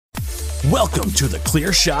Welcome to the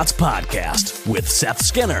Clear Shots Podcast with Seth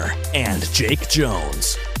Skinner and Jake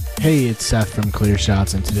Jones. Hey, it's Seth from Clear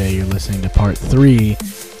Shots, and today you're listening to part 3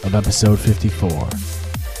 of episode 54.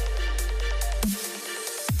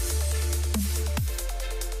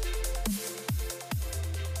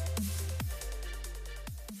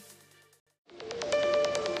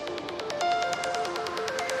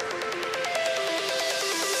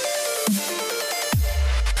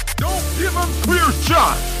 Don't give him clear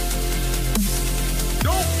shot.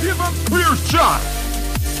 Don't give him clear shot.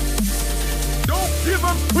 Don't give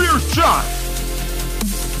him clear shot.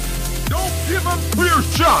 Don't give him clear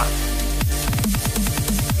shot.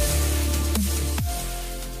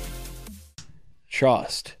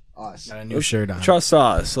 Trust. Us. Got a new shirt on. Trust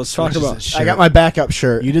us. Let's talk Which is a about. shirt. I got my backup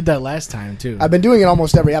shirt. You did that last time, too. I've been doing it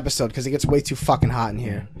almost every episode because it gets way too fucking hot in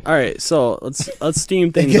here. All right, so let's steam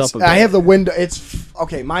It things gets, up a bit. I have the window.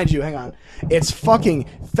 Okay, mind you, hang on. It's fucking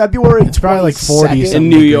February. It's probably like 40 22nd. something In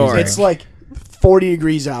New York. It's like 40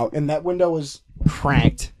 degrees out, and that window is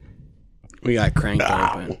cranked, We got cranked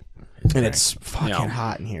open. and it's fucking Yeah.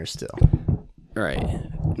 hot in here still. All right,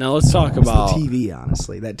 now let's talk It's about the TV,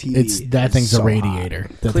 honestly. That TV. That is thing's so a radiator.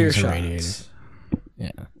 That clear thing's a radiator. shots.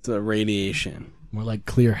 Yeah. The radiation, More like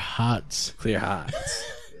clear hots. clear hots.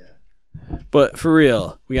 But for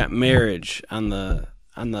real, we got marriage on the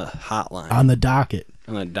hotline. On the docket.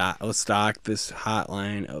 On the dot. Let's dock this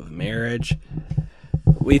hotline of marriage.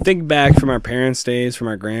 We think back from our parents' days, from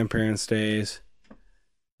our grandparents' days,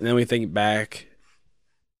 and then we think back,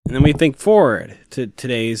 and then we think forward to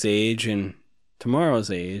today's age and tomorrow's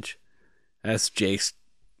age. That's Jake's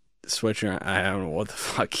switching. I don't know what the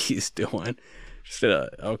fuck he's doing. Just did a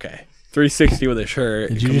 360 with a shirt.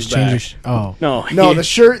 Did It you comes just change your... back. Oh. No, No, the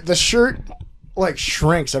shirt like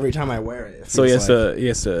shrinks every time I wear it. So he has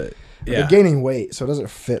to. Yeah. I'm gaining weight, so it doesn't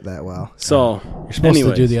fit that well. So You're supposed to do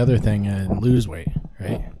anyways. the other thing and lose weight,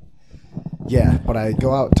 right? Yeah, but I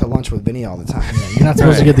go out to lunch with Vinny all the time. You're not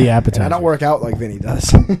supposed to get the And appetizer. I don't work out like Vinny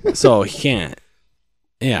does. So he can't.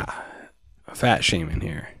 Yeah, fat shaming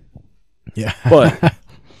here. Yeah. But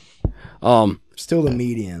Still the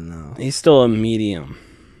median though. he's still a medium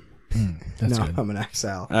That's No, good. I'm an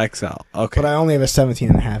XL. XL. Okay. But I only have a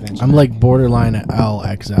 17.5 inch. I'm like borderline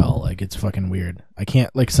LXL. Like, it's fucking weird. I can't,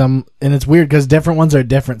 like, and it's weird because different ones are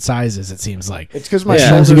different sizes, it seems like. It's because my Yeah.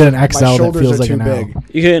 shoulders, Sometimes you get an XL my that shoulders feels are like too an L. big.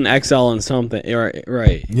 You get an XL in something,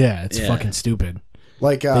 right? Yeah, it's Yeah. fucking stupid.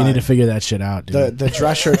 Like They need to figure that shit out, dude. the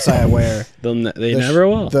dress shirts I wear. They the never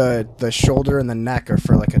will. The shoulder and the neck are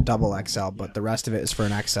for like a double XL, but the rest of it is for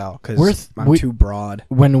an XL because I'm we- too broad.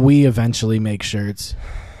 When we eventually make shirts,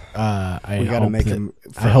 I gotta hope make that, them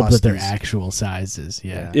for I hope that they're Huskies. actual sizes.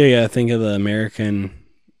 Yeah. You gotta think of the American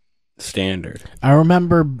standard. I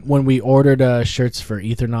remember when we ordered shirts for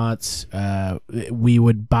Ethernauts, we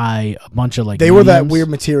would buy a bunch of like. They were that mediums. weird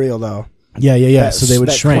material though. Yeah. that- So they would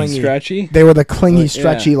that shrink. clingy- Stretchy. They were the clingy, Like,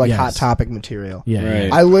 stretchy, yeah. like Yes. Hot Topic material. Yeah. Right.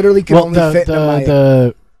 Yeah. I literally could Well, only fit in my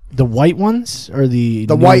the white ones or the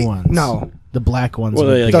the new white. ones? No, The black ones. Well,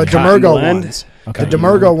 with they, the- like, the cotton Demergo blend? ones. okay. The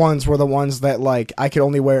Demergo ones were the ones that like I could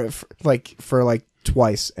only wear it for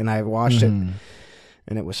twice, and I washed it, and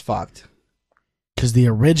it was fucked. Because the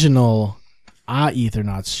original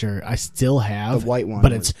Ethernauts shirt I still have, The white one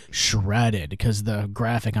but was- it's shredded because the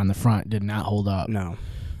graphic on the front did not hold up. No,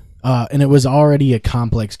 And it was already a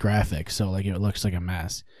complex graphic, so like it looks like a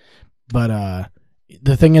mess. But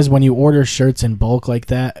the thing is, when you order shirts in bulk like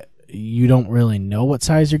that, you don't really know what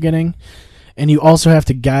size you're getting, and you also have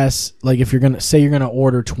to guess. Like if you're gonna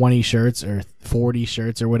order 20 shirts or 40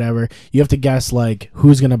 shirts or whatever, you have to guess like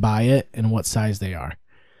who's gonna buy it and what size they are.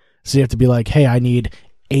 So you have to be like, hey, I need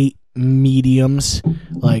 8 mediums,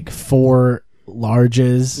 like 4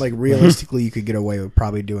 larges, like realistically, you could get away with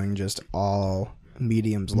probably doing just all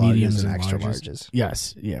mediums, larges, and extra larges.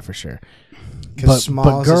 Yes, yeah, for sure. Because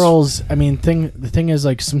But girls, I mean, the thing is,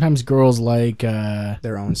 like, sometimes girls like,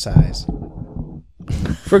 their own size.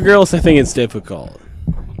 For girls, I think it's difficult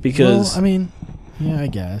because well, I mean, yeah, I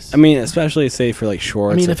guess. especially say for like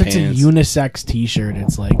shorts. I mean, or if it's pants. a unisex T-shirt,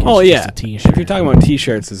 it's like, it's Oh just yeah, a T-shirt. if you're talking about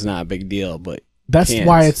T-shirts, it's not a big deal. But That's pants.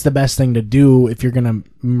 why it's the best thing to do if you're gonna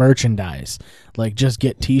merchandise. Like, just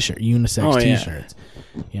get unisex Oh, yeah. T-shirts,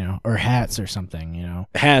 or hats or something.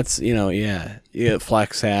 hats, yeah, you get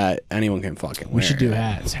flex hat. Anyone can fucking wear. We should do it.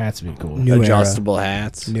 hats. Hats would be cool. New era. Adjustable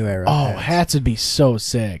hats. New era. Oh, hats would be so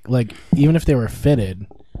sick. Like, even if they were fitted.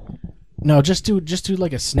 No, just do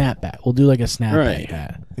like a snapback. We'll do like a snapback Right.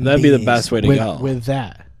 hat That'd be the Beanies. best way to with, go. with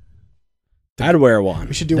that. I'd wear one.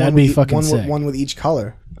 We should do That'd one be with, fucking one, sick. with, one with each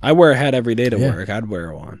color. I wear a hat every day to Yeah. work. I'd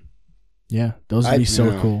wear one. Yeah, those would be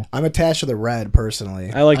so know. cool. I'm attached to the red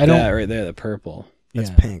personally. I like I that don't- right there, the purple. That's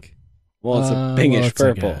Yeah. pink. Well, it's a pinkish it's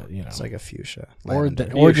like purple. a, you know, It's like a fuchsia. or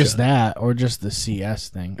Lavender. or just that, or just the CS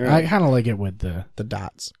thing. Right. I kind of like it with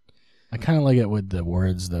the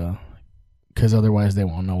words though, because otherwise they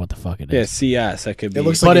won't know what the fuck it Yeah, is. CS. That could be. It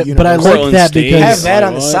looks But like a but I universal. like that State. because Have that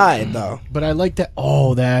on the What? side though. But I like that.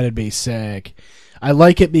 Oh, that'd be sick. I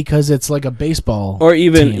like it because it's like a baseball. or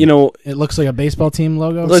even, team. it It looks like a baseball team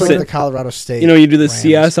logo. Looks Listen, like the Colorado State. you do the Rams.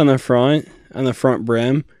 CS on the front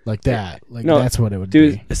brim. Like that. Like No, that's what it would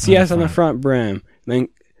Do be. CS on the front brim, then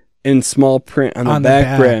in small print on the On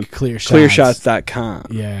back brim. clear shots. Clearshots.com.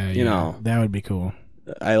 Yeah, You know. that would be cool.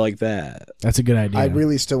 I like that. That's a good idea. I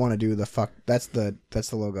really still want to do the fuck. That's the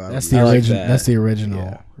logo. I That's would the I like original. that. That's the original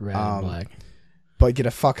Yeah. red and black. But get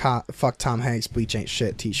a fuck Tom Hanks bleach ain't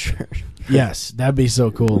shit T-shirt. Yes, that'd be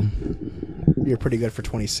so cool. You're pretty good for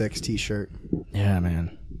 26 T-shirt. Yeah,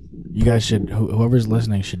 man. You guys should. Whoever's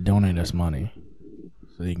listening should donate us money,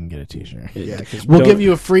 so you can get a T-shirt. Yeah, because We'll give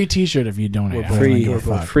you a free T-shirt if you donate. I don't Free, give a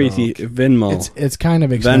fuck. Venmo. It's kind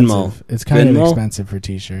of expensive. Venmo. It's kind of Venmo? expensive for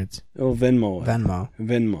T-shirts. Venmo. Venmo.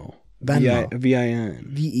 Venmo. Venmo. VIN.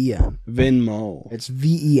 VEN. Venmo. It's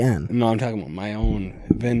VEN. No, I'm talking about my own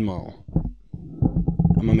Venmo.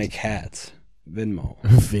 I'm gonna make hats. Venmo.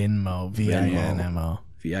 Venmo. VINMO.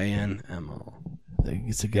 VINMO.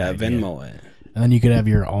 It's a good Yeah, idea. Venmo it. And then you could have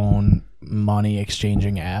your own money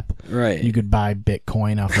exchanging app. Right. You could buy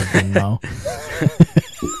Bitcoin off of Venmo.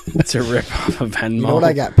 It's a rip off of Venmo. You know what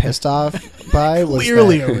I got pissed off by was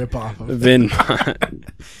Clearly that, a ripoff of Venmo.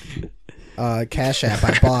 Cash App.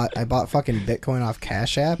 I bought fucking Bitcoin off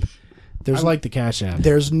Cash App. I like the Cash App.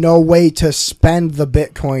 There's no way to spend the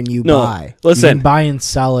Bitcoin you No, buy. You listen. can buy and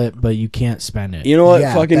sell it, but you can't spend it. You know what?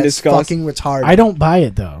 Yeah, Fucking that's disgusting. fucking retarded. I don't buy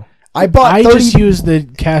it though. I bought I 30 just use the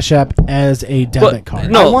Cash App as a debit card.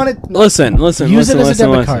 No, I wanted- listen. Use it as a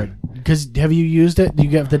debit card. Because have you used it? Do you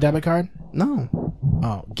get the debit card? No.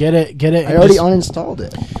 Oh, get it. I already uninstalled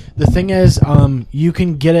it. The thing is, you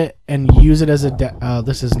can get it and use it as a.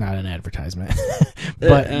 This is not an advertisement,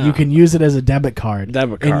 but you can use it as a debit card.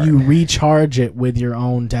 Debit and card. you recharge it with your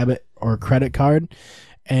own debit or credit card,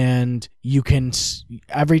 and you can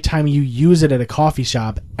every time you use it at a coffee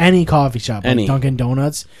shop, any coffee shop, Any. like Dunkin'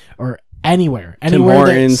 Donuts or anywhere Tim that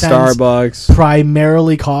Hortons, sends Starbucks.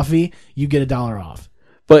 primarily coffee, you get $1 off.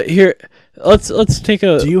 But here, let's take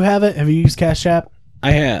a. Do you have it? Have you used Cash App?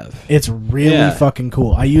 I have. It's really Yeah. fucking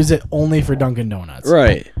cool. I use it only for Dunkin' Donuts.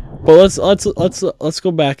 Right. But let's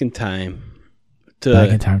go back in time to Back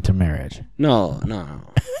in time to marriage. no.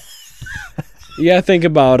 You gotta think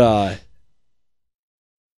about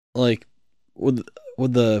like with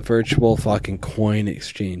the virtual fucking coin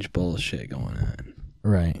exchange bullshit going on.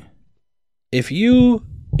 Right. If you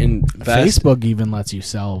invest Facebook even lets you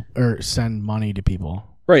sell or send money to people.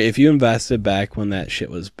 right, if you invested back when that shit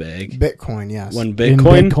was big, Bitcoin, yes. when In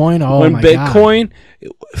Bitcoin, Bitcoin? Oh when my God. Bitcoin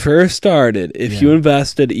first started, if Yeah. you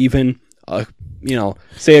invested even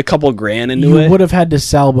say a couple grand into You it, would have had to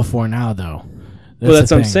sell before now, though. but that's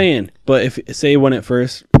the what I'm thing. saying. But if say when it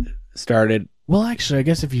first started, Well, actually, I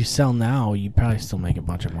guess if you sell now, you probably still make a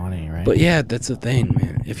bunch of money, right? but yeah, that's the thing,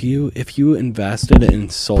 man. If you invested and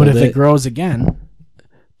sold But if it grows again,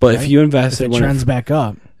 but right? if you if invested it when trends back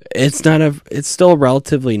up, it's still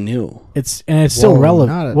relatively new. it's still Whoa,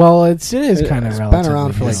 relevant. Well, it is kind of It's relevant. been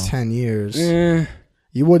around for like 10 years. Eh,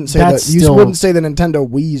 You wouldn't say That's that. You still- wouldn't say the Nintendo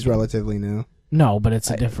Wii's relatively new. No, but it's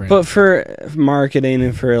a different. but for marketing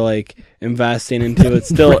and for like investing into it,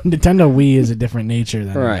 still Nintendo Wii is a different nature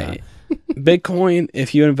than right. Bitcoin,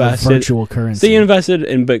 if you the invested, virtual currency. say you invested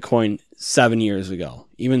in Bitcoin 7 years ago,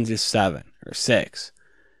 even just 7 or 6,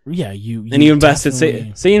 yeah, you and you invested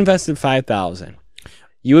definitely- say you invested 5,000,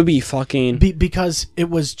 you would be fucking because it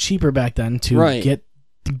was cheaper back then to Right.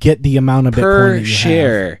 get the amount of Bitcoin per that you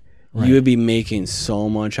share. have. Right. You would be making so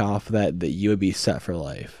much off of that you would be set for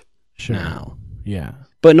life Sure. now. Yeah.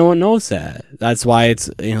 But no one knows that. That's why it's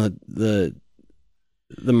the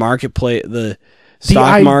marketplace, the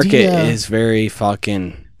stock market idea- is very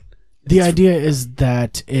fucking. The idea is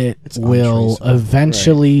that it It's will untraceable.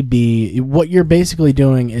 eventually be what you're basically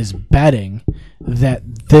doing is betting that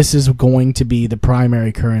this is going to be the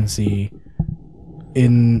primary currency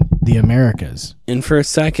in the Americas. And for a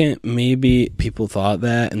second, maybe people thought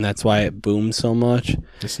that, and that's why it boomed so much.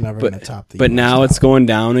 It's never But going to top the but US now it's going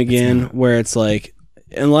down again, where it's like,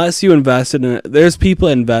 unless you invested in it, there's people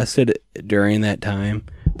that invested during that time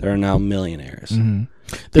that are now millionaires.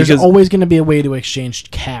 There's Because- always going to be a way to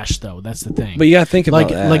exchange cash, though. That's the thing. But you gotta think about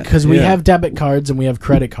that. because we Yeah. have debit cards and we have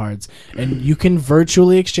credit cards, and you can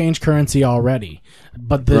virtually exchange currency already.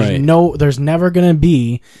 But there's Right. never going to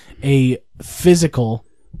be a physical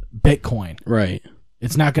Bitcoin. right.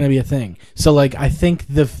 It's not going to be a thing. So like I think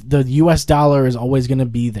the US dollar is always going to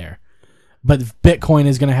be there. But Bitcoin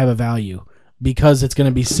is going to have a value because it's going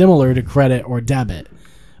to be similar to credit or debit.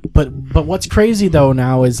 But what's crazy though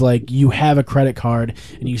now is like you have a credit card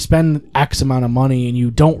and you spend X amount of money and you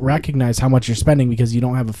don't recognize how much you're spending because you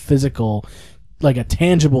don't have a physical, like a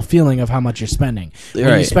tangible feeling of how much you're spending. When you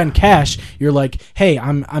Right. spend cash, you're like, hey,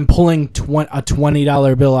 I'm pulling a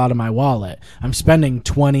 $20 bill out of my wallet. I'm spending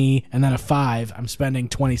 20 and then a 5. I'm spending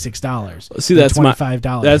 $26. See, that's my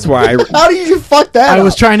 $25. That's where I How do you fuck that? I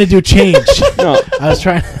was up? trying to do change. no. I was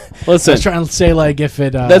trying. Listen, I was trying to say like if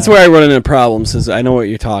it. that's where I run into problems. Is I know what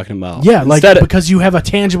you're talking about. Yeah, like Instead of- because you have a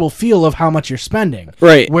tangible feel of how much you're spending.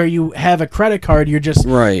 Right. Where you have a credit card, you're just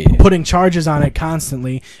Right. putting charges on it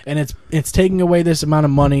constantly, and it's taking away this amount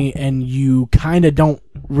of money, and you kind of don't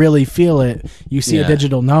really feel it. You see a Yeah.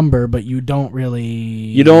 digital number, but you don't really.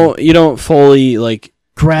 you don't fully like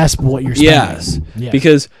grasp what you're spending. yes Yeah.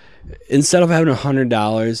 because instead of having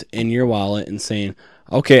 $100 in your wallet and saying,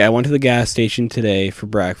 okay, I went to the gas station today for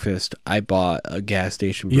breakfast. I bought a gas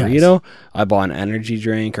station Yes. burrito. I bought an energy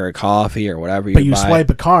drink or a coffee or whatever you But you buy. swipe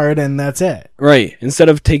a card, and that's it. Right. Instead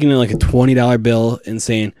of taking like a $20 bill and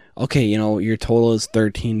saying, okay, your total is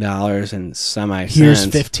 $13 and semi cents. Here's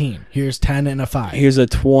 15. Here's 10 and a 5. Here's a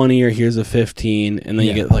 20 or here's a 15, and then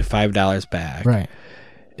Yeah. you get like $5 back. Right.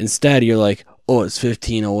 Instead, you're like, oh, it's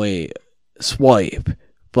 15. Oh, wait, swipe,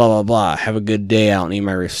 blah, blah, blah. Have a good day. I don't need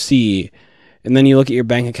my receipt. And then you look at your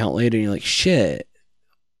bank account later and you're like, shit,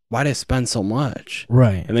 why did I spend so much?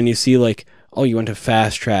 Right. And then you see like, oh, you went to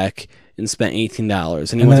Fast Track and spent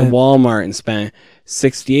 $18. And you And went then- to Walmart and spent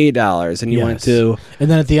 $68. And you went Yes. to, And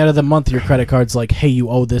then at the end of the month, your credit card's like, hey, you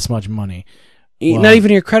owe this much money. Wow. not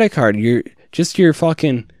even your credit card, your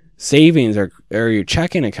fucking savings or your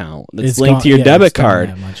checking account that's It's linked gone- to your yeah, debit it's gone card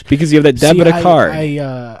that much. because you have that debit See, card.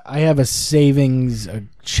 I have a savings, a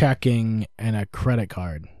checking, and a credit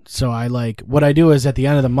card. So I like what I do is at the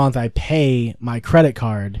end of the month I pay my credit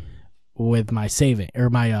card with my saving or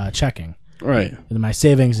my checking. Right. And my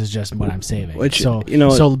savings is just what I'm saving. Which, so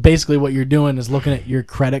so basically what you're doing is looking at your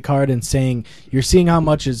credit card and saying you're seeing how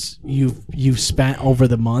much is you've spent over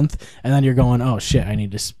the month, and then you're going, oh shit, I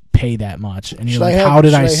need to pay that much, and you're Should like, I have- how did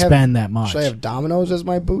should I I have- spend that much? Should I have Domino's as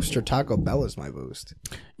my boost or Taco Bell as my boost?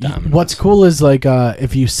 What's cool is like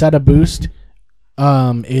if you set a boost,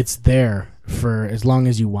 it's there for as long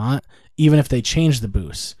as you want, even if they change the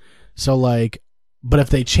boost. So like, but if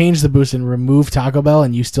they change the boost and remove Taco Bell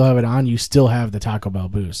and you still have it on, you still have the Taco Bell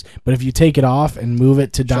boost. But if you take it off and move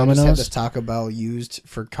it to Should I just have Domino's, this Taco Bell used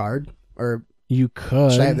for card, or you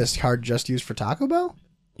could. should I have this card just used for Taco Bell,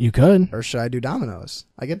 You could. or should I do Domino's?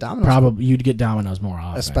 I get Domino's, Probably you'd get Domino's more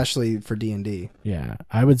often. especially for D&D. Yeah,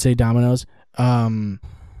 I would say Domino's.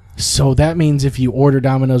 So that means if you order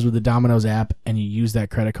Domino's with the Domino's app and you use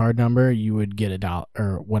that credit card number, you would get $1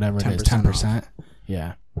 or whatever it is, 10% 10%.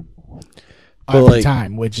 Yeah. But Every like-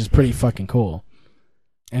 time, which is pretty fucking cool.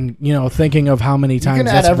 And thinking of how many can times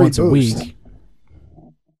add that's every once a boost. week.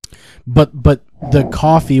 But the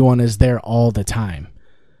coffee one is there all the time.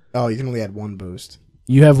 Oh, you can only add one boost.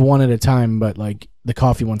 You have one at a time, but like the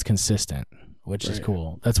coffee one's consistent, which is Right.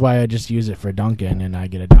 cool. That's why I just use it for Dunkin' and I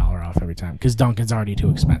get $1 off every time because Dunkin's already too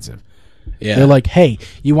expensive. Yeah. They're like, hey,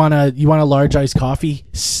 you want a large iced coffee?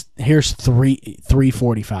 Here's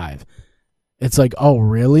 $3.45. It's like, oh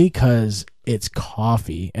really? Because it's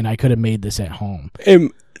coffee, and I could have made this at home.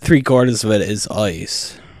 And 3/4 of it is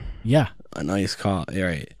ice. Yeah, A nice coffee.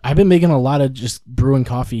 Right. I've been making a lot of just brewing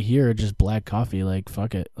coffee here, just black coffee. Like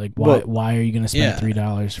fuck it. Like Well, why are you gonna spend yeah.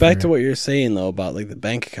 $3? Back to what you're saying though about like the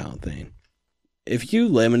bank account thing. If you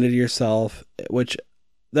limited yourself, which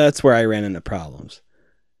that's where I ran into problems.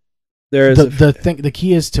 There's the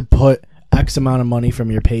key is to put X amount of money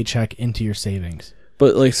from your paycheck into your savings.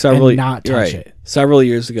 but like several and not touch right, it. several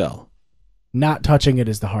years ago, Not touching it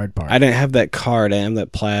is the hard part. I didn't have that card. I didn't have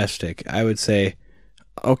that plastic. I would say,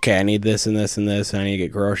 okay, I need this and this and this, and I need to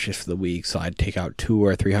get groceries for the week. So I'd take out $200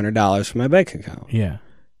 or $300 from my bank account Yeah.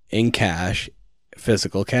 in cash,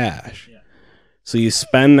 physical cash. Yeah. So you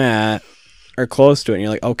spend that or close to it, and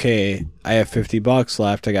you're like, okay, I have $50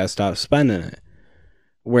 left. I gotta stop spending it.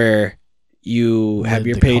 Where you have With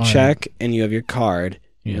your the paycheck and you have your card,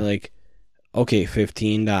 Yeah. you're like, okay,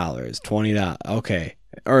 $15, $20, okay.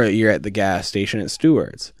 Or you're at the gas station at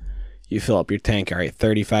Stewart's. You fill up your tank, all right,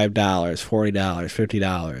 $35, $40,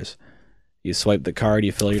 $50. You swipe the card,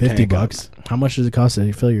 you fill your tank up. $50. How much does it cost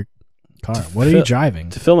to fill your car? What are fill- you driving?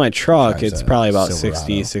 To fill my truck, Drives it's a probably about Silverado.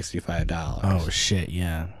 $60, $65. Oh shit,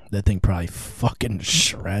 yeah. That thing probably fucking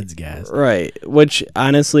shreds gas. Right. Which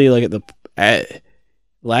honestly, like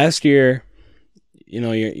last year,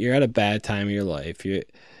 you're at a bad time of your life.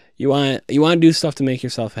 You want to do stuff to make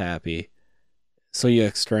yourself happy. So you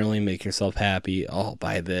externally make yourself happy. I'll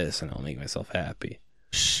buy this and I'll make myself happy.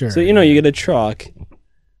 Sure. So, you get a truck.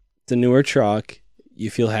 It's a newer truck.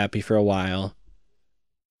 You feel happy for a while.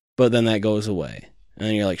 But then that goes away. And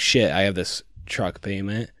then you're like, shit, I have this truck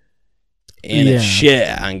payment. And it's shit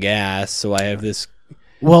on gas. So I have this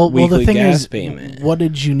weekly the thing gas is, payment. What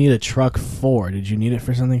did you need a truck for? Did you need it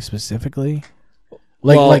for something specifically?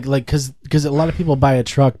 Because a lot of people buy a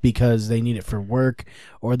truck because they need it for work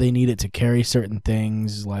or they need it to carry certain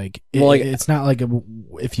things. It's not like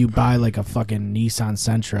if you buy like a fucking Nissan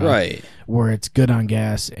Sentra, right, where it's good on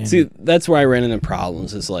gas. And see, that's where I ran into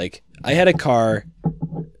problems. Is like I had a car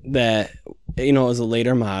that it was a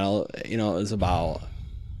later model. It was about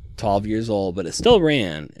 12 years old, but it still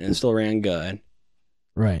ran and it still ran good.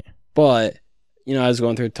 Right, but. I was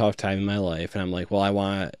going through a tough time in my life, and I'm like, well, I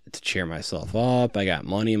want to cheer myself up. I got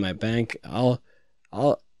money in my bank. I'll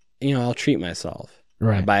treat myself.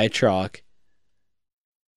 Right. I buy a truck,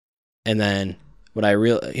 and then what I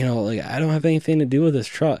really, I don't have anything to do with this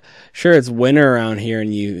truck. Sure, it's winter around here,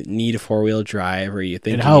 and you need a 4-wheel drive, or you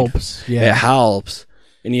think it helps. It helps.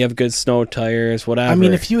 And you have good snow tires, whatever. I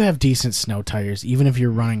mean, if you have decent snow tires, even if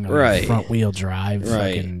you're running a front-wheel drive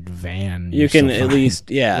fucking van, you can at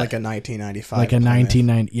least, like a 1995. Like a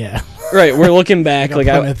 1990, yeah. Right, we're looking back. like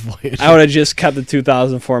I would have just kept the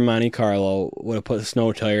 2004 Monte Carlo, would have put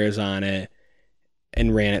snow tires on it,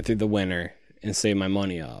 and ran it through the winter and saved my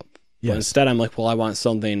money up. Yes. But instead, I'm like, well, I want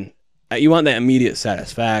something. You want that immediate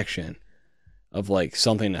satisfaction of like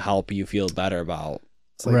something to help you feel better about.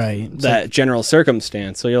 Right. That general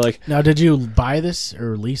circumstance. So you're like... Now, did you buy this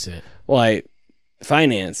or lease it? Well, I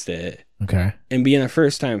financed it. Okay. And being a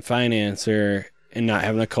first-time financer and not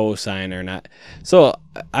having a cosigner, not... So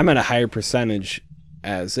I'm at a higher percentage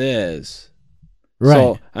as is. Right.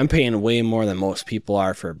 So I'm paying way more than most people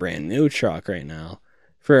are for a brand new truck right now.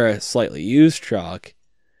 For a slightly used truck.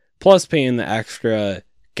 Plus paying the extra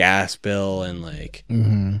gas bill and like...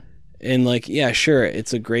 Mm-hmm. And like, yeah, sure,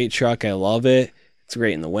 it's a great truck. I love it. It's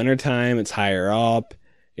great in the wintertime. It's higher up.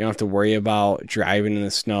 You don't have to worry about driving in the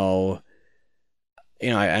snow.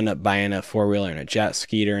 I end up buying a 4-wheeler and a jet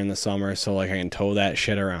ski in the summer, so like I can tow that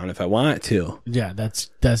shit around if I want to. Yeah, that's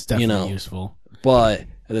definitely useful. But at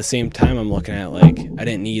the same time, I'm looking at like I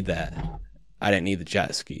didn't need that. I didn't need the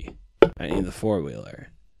jet ski. I didn't need the 4-wheeler.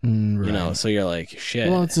 Right. So you're like, shit.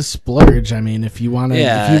 Well, it's a splurge. I mean, if you want it,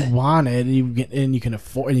 if you want it, and you can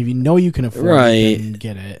afford, and if you can afford it, you can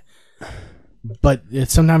get it. But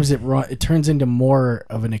sometimes it turns into more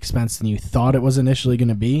of an expense than you thought it was initially going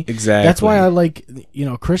to be. Exactly. That's why I like,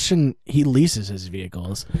 Christian, he leases his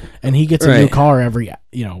vehicles and he gets a new car every,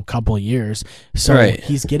 couple of years. So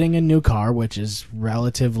he's getting a new car, which is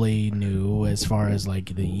relatively new as far as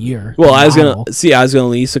like the year. Well, I was going to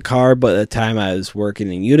lease a car, but at the time I was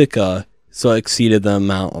working in Utica, so it exceeded the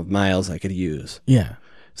amount of miles I could use. Yeah.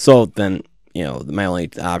 So then, my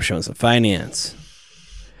only option was to finance.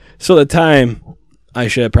 So at the time, I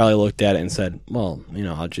should have probably looked at it and said, well,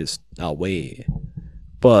 I'll wait.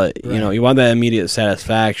 But, you want that immediate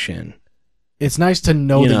satisfaction. It's nice to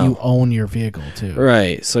know that you own your vehicle, too.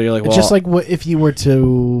 Right. So you're like, it's just like if you were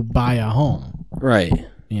to buy a home. Right.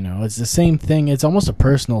 It's the same thing. It's almost a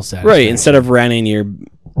personal satisfaction. Right. Instead of renting, you're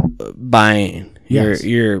buying. Yes.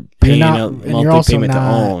 You're paying a monthly payment to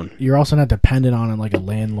own. You're also not dependent on like a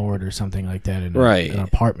landlord or something like that in an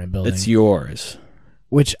apartment building. It's yours.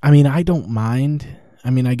 Which, I mean, I don't mind. I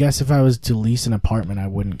mean, I guess if I was to lease an apartment, I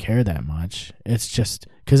wouldn't care that much. It's just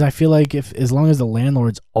because I feel like as long as the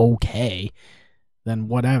landlord's okay, then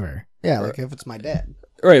whatever. Yeah, like if it's my dad.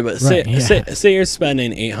 Right, but say you're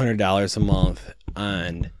spending $800 a month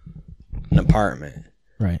on an apartment.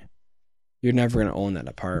 Right. You're never going to own that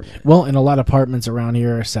apartment. Well, and a lot of apartments around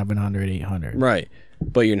here are $700, $800. Right,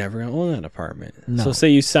 but you're never going to own that apartment. No. So say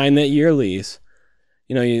you sign that year lease.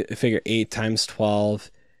 You figure 8 times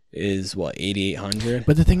 12 is what, 8,800?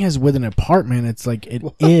 But the thing is, with an apartment, it's like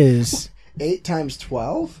is 8 times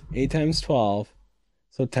 12? 8 times 12.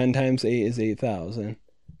 So 10 times 8 is 8,000.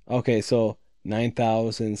 Okay, so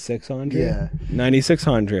 9,600? Yeah.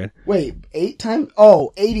 9,600. Wait, 8 times?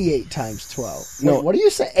 Oh, 88 times 12. No. Wait, what do you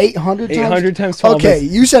say? 800 times? 800 times 12. Okay,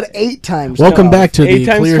 you said 8 times 12. Welcome back to the 8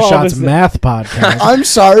 times Clear 12 Shots is Math Podcast. I'm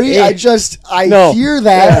sorry. I hear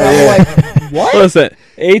that. And I'm like, what? Listen,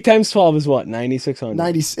 8 times 12 is what?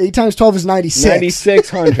 9,600. 8 times 12 is 96.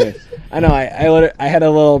 9,600. I know. I had a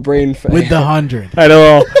little brain with the 100. I had a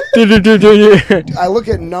little. I look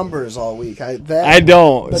at numbers all week. I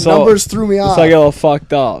don't. The numbers threw me off. So I get all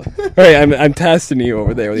fucked up. All right, I'm testing you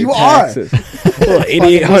over there with your taxes. Well,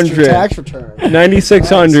 $8,800, tax return.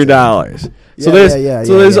 $9,600.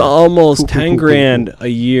 So there's almost 10 grand a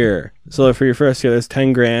year. So for your first year, there's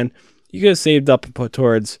 10 grand. You could have saved up and put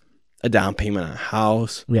towards a down payment on a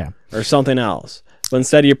house, or something else. But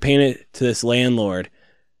instead, you're paying it to this landlord,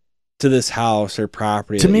 to this house or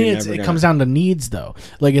property. To me, it comes down to needs, though.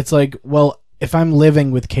 Like, it's like, well, if I'm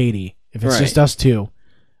living with Katie, if it's just us two,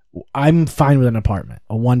 I'm fine with an apartment,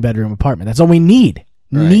 a 1-bedroom apartment. That's all we need.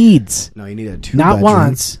 Right. Needs. No, you need a 2-bedroom. Not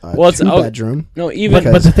wants. Well, it's 2-bedroom. No, even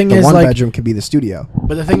but the thing is, 1-bedroom can be the studio.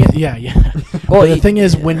 But the thing is, well, the thing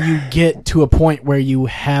is, when you get to a point where you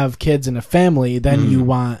have kids and a family, then you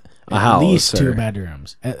want at least 2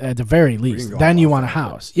 bedrooms, at the very least. Then you want a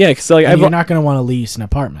house. Yeah, because like you're not going to want to lease an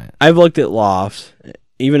apartment. I've looked at lofts,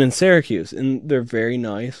 even in Syracuse, and they're very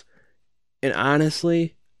nice. And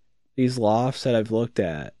honestly, these lofts that I've looked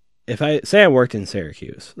at, if I say I worked in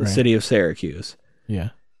Syracuse, the city of Syracuse. Yeah,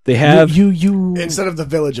 they have you instead of the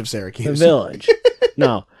village of Syracuse. The village,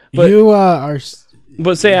 no, but you are.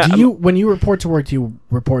 But say, when you report to work, do you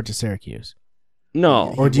report to Syracuse?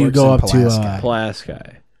 No, or do you go up Pulaski. to Pulaski?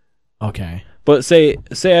 Okay, but say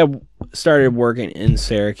I started working in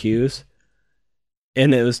Syracuse,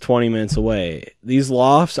 and it was 20 minutes away. These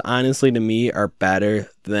lofts, honestly, to me, are better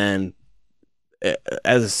than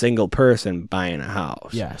as a single person buying a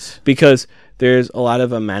house. Yes, because there's a lot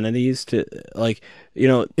of amenities to, like, you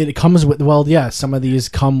know, it comes with, well, yeah, some of these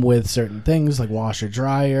come with certain things like washer,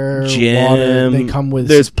 dryer, gym. Water. They come with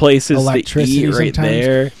there's places electricity to eat right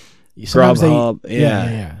there. Grubhub,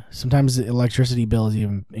 yeah. Sometimes the electricity bill is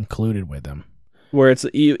even included with them. Where it's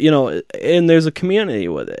you know, and there's a community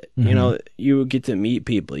with it. You know, you get to meet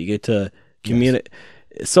people, you get to communicate.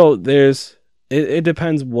 Yes. So there's it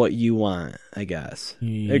depends what you want, I guess.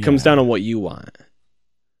 Yeah. It comes down to what you want.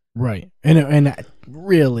 Right, and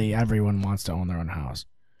really, everyone wants to own their own house.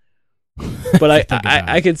 But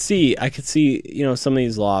I could see, you know, some of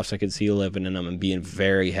these lofts, I could see living in them and being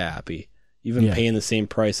very happy, even paying the same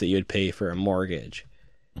price that you'd pay for a mortgage.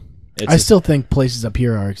 I still think places up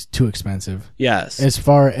here are too expensive. Yes, as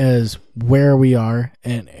far as where we are,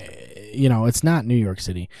 and you know, it's not New York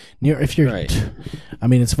City. If you're, right. I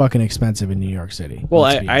mean, it's fucking expensive in New York City. Well,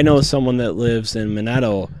 I know someone that lives in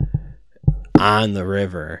Minetto. On the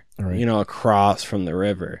river, right. You know, across from the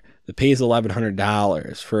river, that pays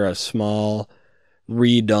 $1,100 for a small,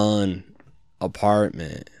 redone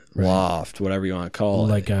apartment, loft, whatever you want to call it,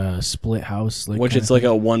 like a split house, which it's like a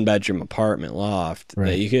 1-bedroom apartment loft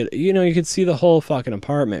that you could see the whole fucking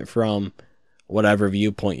apartment from whatever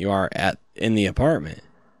viewpoint you are at in the apartment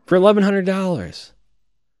for $1,100.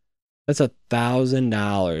 That's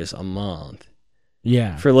 $1,000 a month.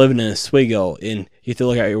 Yeah, for living in Oswego, and you have to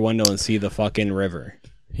look out your window and see the fucking river.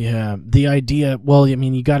 Yeah, the idea. Well, I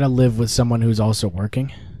mean, you got to live with someone who's also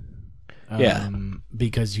working.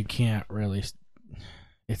 Because you can't really.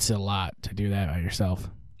 It's a lot to do that by yourself.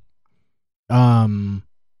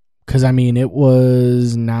 Because I mean, it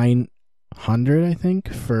was $900, I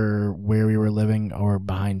think, for where we were living, or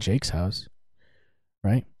behind Jake's house.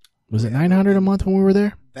 Right? Was it $900 a month when we were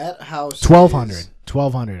there? That house.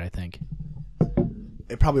 $1,200, I think.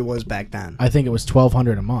 It probably was back then. I think it was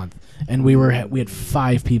 $1,200 a month, and we had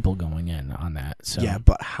 5 people going in on that. So yeah,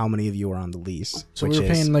 but how many of you were on the lease? So we were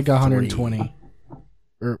paying like $120.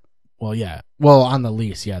 Well, on the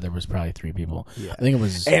lease, there was probably 3 people. Yeah. I think it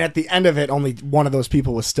was. And at the end of it, only one of those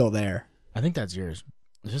people was still there. I think that's yours.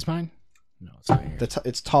 Is this mine? No, it's not yours.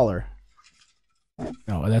 It's taller.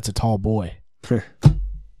 No, that's a tall boy.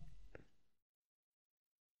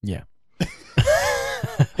 Yeah.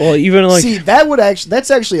 Well, even like, see,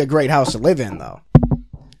 that's actually a great house to live in, though.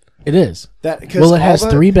 It is. It has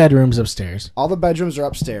 3 bedrooms upstairs. All the bedrooms are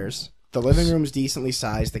upstairs. The living room's decently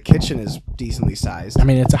sized. The kitchen is decently sized. I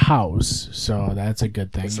mean, it's a house, so that's a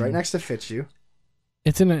good thing. It's right next to Fitzhugh.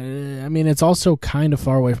 It's also kind of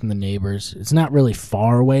far away from the neighbors. It's not really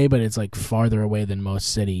far away, but it's like farther away than most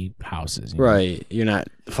city houses. Right. You're not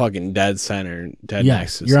fucking dead center,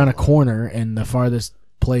 next to you're on a corner, and the farthest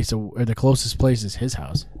place, or the closest place, is his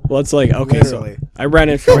house. Well, it's like, okay, literally. So I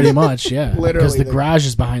rented from pretty much, yeah, because the garage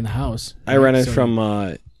is behind the house. I rented from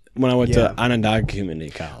when I went to Onondaga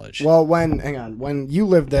Community College. Well, when you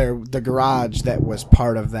lived there, the garage that was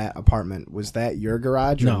part of that apartment, was that your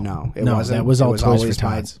garage? No, or no, it wasn't. That was all Toys for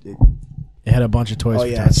Tots. It had a bunch of toys. Oh for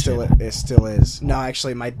yeah, Tots, too. it still is. No,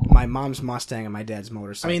 actually, my mom's Mustang and my dad's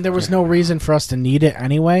motorcycle. I mean, there was no reason for us to need it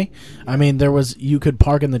anyway. I mean, you could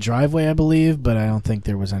park in the driveway, I believe, but I don't think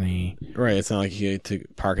there was any. Right, it's not like you had to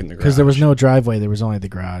park in the garage. Because there was no driveway, there was only the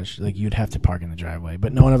garage. Like, you'd have to park in the driveway.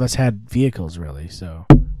 But none of us had vehicles, really, so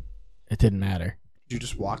it didn't matter. Did you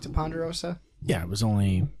just walk to Ponderosa? Yeah, it was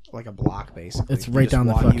only. Like a block, basically. It's You right just down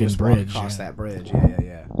the walk- you fucking just walk bridge, across yeah. that bridge.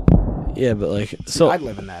 Yeah. Yeah, but like, so I'd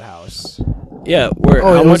live in that house. yeah, where? Oh,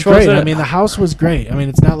 how it was much great. was it? I mean, the house was great. I mean,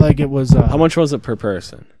 it's not like it was. How much was it per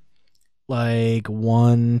person? Like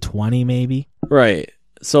 120 maybe. Right.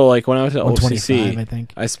 So like when I went to 125, I OCC,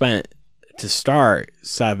 think. I spent to start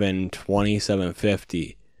 $720,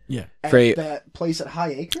 $750 Yeah. At For a- that place at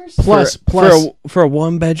High Acres? Plus, for a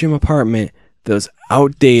 1-bedroom apartment that was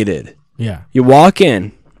outdated. yeah. You walk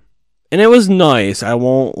in, and it was nice. I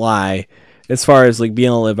won't lie. As far as like being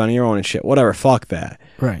able to live on your own and shit, whatever. Fuck that.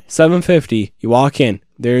 Right. $750. You walk in.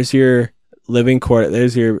 There's your living quarter.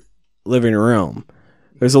 There's your living room.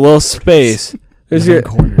 There's a little space. There's your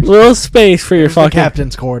Living quarters. little space for your There's the fucking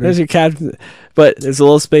captain's quarters. There's your captain, but there's a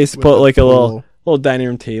little space to With put the like a pool. little dining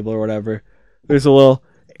room table or whatever. There's a little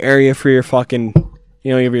area for your fucking,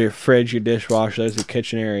 you have your fridge, your dishwasher. There's your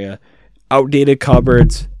kitchen area. Outdated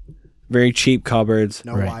cupboards, very cheap cupboards.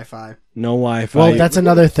 No Right. Wi-Fi. No Wi-Fi. Well, that's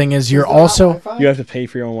another thing is you're also. you have to pay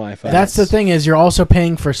for your own Wi-Fi. That's the thing is you're also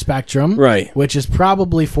paying for Spectrum, right, which is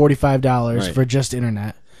probably $45 Right. for just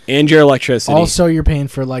internet. and your electricity. Also, you're paying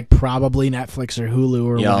for like probably Netflix or Hulu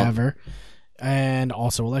or Yeah. whatever, and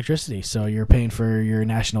also electricity. So you're paying for your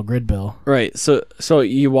national grid bill. Right. So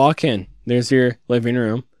you walk in. There's your living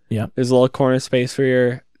room. Yep. There's a little corner space for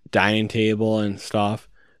your dining table and stuff.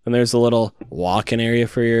 And there's a little walk-in area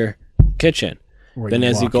for your kitchen. Then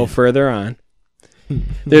as you walk go in. further on,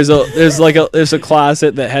 there's a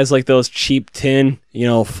closet that has like those cheap tin,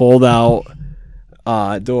 fold out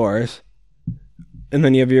doors. And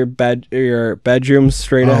then you have your bedroom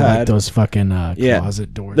straight Oh, like ahead. those fucking Yeah.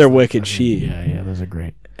 closet doors. They're that wicked fucking- cheap. Yeah, those are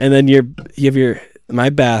great. And then you have my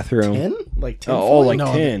bathroom. Tin? Like tin? Oh, foil? like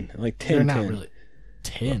No, tin. Like tin. They're not tin. really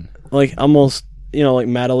tin. Like almost, like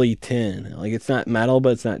metal-y tin. Like it's not metal,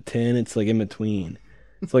 but it's not tin. It's like in between.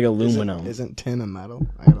 It's like aluminum. Isn't tin a metal?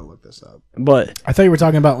 I gotta look this up. But I thought you were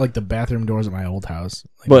talking about like the bathroom doors at my old house,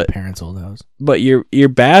 like But- my parents' old house. your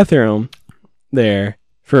bathroom there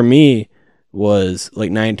for me was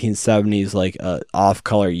like 1970s, like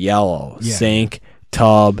off-color yellow Yeah. sink,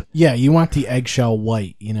 tub. Yeah, you want the eggshell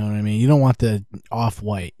white. You know what I mean? You don't want the off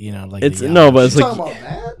white. Like It's the no, yellow. but it's You like talking about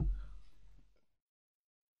that?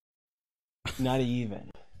 not even.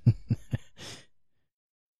 What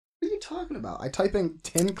are you talking about? I type in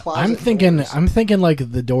tin closet. I'm thinking doors.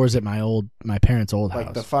 like the doors at my parents' old house.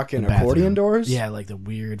 Like the fucking The accordion bathroom. doors? Yeah, like the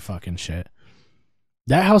weird fucking shit.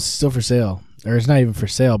 That house is still for sale. Or it's not even for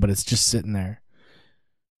sale, but it's just sitting there.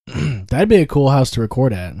 That'd be a cool house to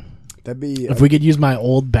record at. That'd be. If we could use my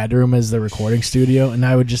old bedroom as the recording studio and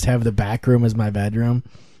I would just have the back room as my bedroom.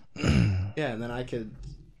 Yeah, and then I could.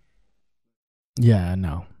 Yeah,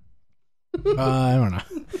 no. I don't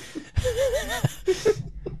know.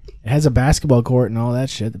 It has a basketball court and all that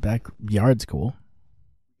shit. The backyard's cool.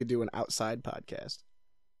 Could do an outside podcast.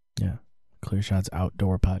 Yeah. Clear Shots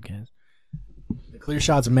Outdoor Podcast. The Clear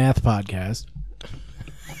Shots Math Podcast.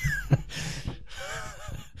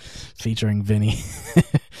 Featuring Vinny.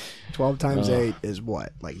 12 times Ugh. 8 is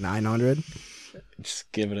what? Like 900?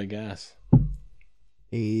 Just give it a guess.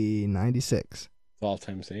 96. 12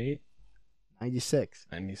 times 8, 96.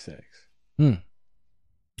 96.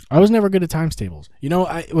 I was never good at times tables.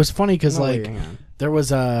 It was funny because No, like hang on. there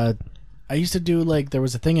was I used to do there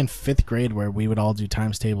was a thing in 5th grade where we would all do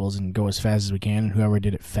times tables and go as fast as we can, and whoever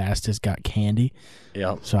did it fastest got candy.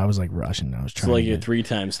 Yep. So I was like rushing. I was trying. So like to your get- 3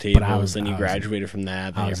 times But I tables, was- then you I was- graduated from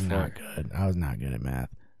that. Then I you're was 4. not good. I was not good at math.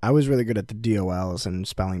 I was really good at the DOLs and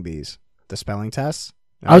spelling bees. The spelling tests.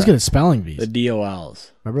 I was good at spelling bees. The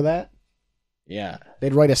DOLs. Remember that? Yeah.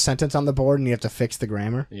 They'd write a sentence on the board and you have to fix the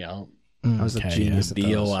grammar. Yeah. I was a Okay, genius at those.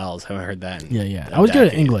 DOLs. Haven't heard that. In Yeah. a I was good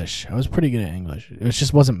at decade. English. I was pretty good at English. It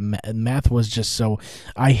just wasn't math. Was just so.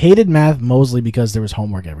 I hated math mostly because there was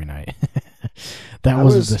homework every night. That I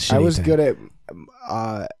was the shitty I was thing. good at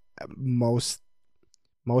most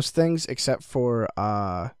things except for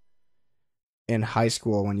in high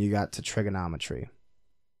school when you got to trigonometry.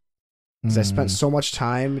 Because I spent so much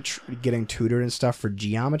time getting tutored and stuff for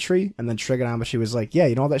geometry, and then trigonometry was like, yeah,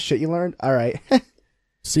 you know all that shit you learned? All right.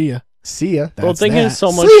 See ya. See ya. Well, That's think that. of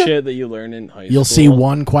so much See ya. shit that you learn in high school. You'll see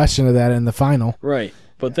one question of that in the final. Right.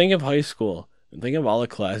 But think of high school. And think of all the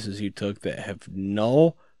classes you took that have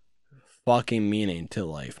no fucking meaning to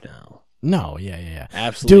life now. No, yeah.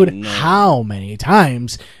 Absolutely Dude, none. how many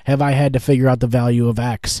times have I had to figure out the value of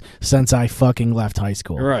X since I fucking left high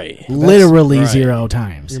school? Right. Literally right. 0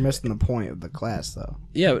 times. You're missing the point of the class, though.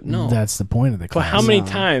 Yeah, but no. That's the point of the But class. how many No.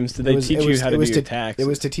 times did they teach you how to do your taxes? It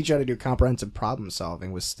was to teach you how to do comprehensive problem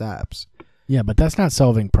solving with steps. Yeah, but that's not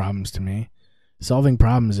solving problems to me. Solving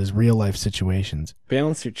problems is real life situations.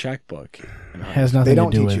 Balance your checkbook. It has They nothing don't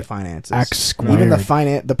to do teach you with finances. X squared. Even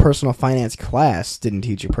the personal finance class didn't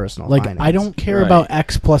teach you personal like, finance. I don't care Right. about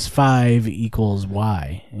X plus 5 equals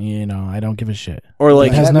Y. You know, I don't give a shit. Or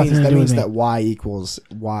like, It has that nothing means, to do with means me. that y equals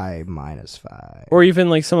y minus 5. or even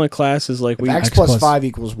like some of the classes, like If we. x X plus plus- 5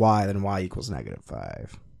 equals y, then y equals negative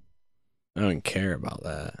 5. I don't care about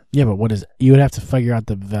that. Yeah, but what is... You would have to figure out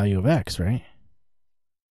the value of X, right?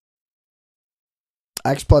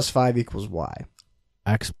 X plus 5 equals y.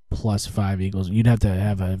 X plus 5 equals... You'd have to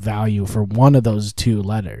have a value for one of those two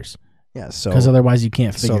letters. Yeah, so Because otherwise you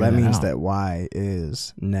can't figure so that means out. that y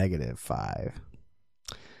is negative 5.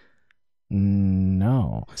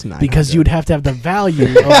 No. It's 900. Because you'd have to have the value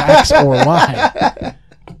of X or Y.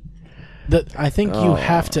 I think you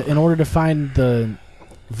have to... In order to find the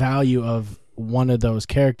value of one of those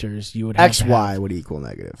characters, you would have to xy have... would equal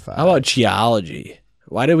negative 5. How about geology?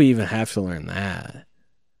 Why do we even have to learn that?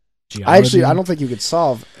 Geology. I don't think you could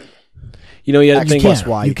solve You know, you had x to think. can't. plus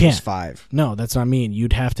y You equals can't. 5. No, that's what I mean.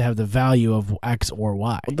 You'd have to have the value of X or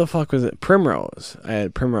Y. What the fuck was it? Primrose. I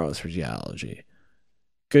had Primrose for geology.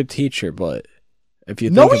 Good teacher, but if you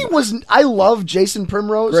No, think he about- wasn't. I love Jason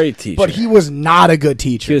Primrose. Great teacher. But he was not a good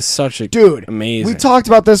teacher. He was such a Dude, amazing. we talked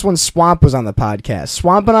about this when Swamp was on the podcast.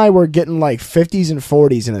 Swamp and I were getting like 50s and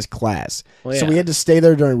 40s in his class. Well, So yeah. we had to stay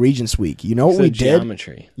there during Regents Week. You know what So we did?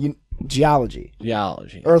 geometry, Geology.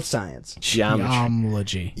 geology, Earth science. geometry.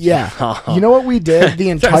 Geology. Yeah. You know what we did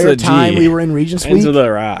the That's entire a G. time we were in Regents Ends Week? with a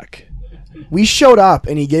rock. We showed up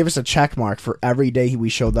and he gave us a check mark for every day we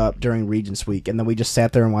showed up during Regents Week. And then we just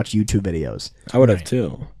sat there and watched YouTube videos. I would have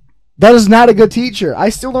too. That is not a good teacher. I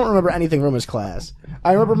still don't remember anything from his class.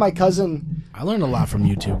 I remember my cousin I learned a lot from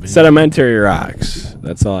YouTube videos. Sedimentary rocks.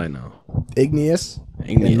 That's all I know. Igneous.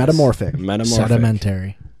 Igneous. metamorphic.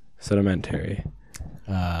 Sedimentary. Sedimentary.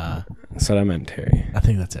 I Sedimentary.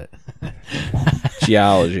 think that's it.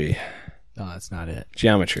 Geology. No, that's not it.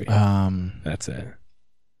 Geometry. That's it.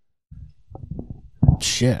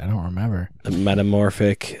 Shit, I don't remember. The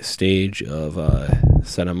metamorphic stage of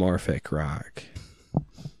setamorphic rock.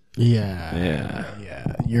 Yeah.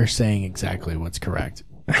 You're saying exactly what's correct.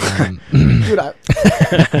 Dude,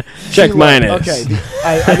 Check minus. Okay,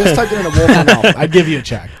 I just typed it in a Wolfram Alpha. I'd give you a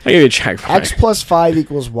check. I'll give you a check mark. X plus 5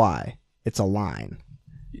 equals y. It's a line.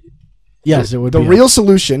 Yes, it would The be. real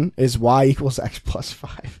solution is y equals x plus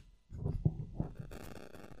 5,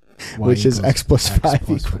 Y which is equals x plus 5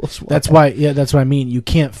 plus equals y. That's why. Yeah, that's what I mean. You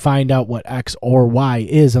can't find out what X or Y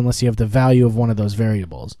is unless you have the value of one of those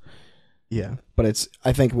variables. Yeah, but it's.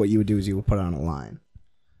 I think what you would do is you would put it on a line,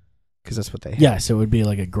 because that's what they. Have. Yes, it would be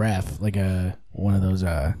like a graph, like one of those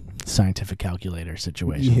scientific calculator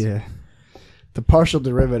situations. Yeah. The partial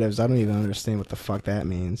derivatives, I don't even understand what the fuck that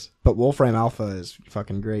means. But Wolfram Alpha is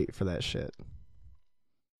fucking great for that shit.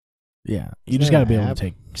 Yeah, you Is just that got to an be able app? to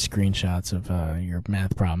take screenshots of your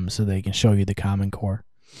math problems so they can show you the Common Core.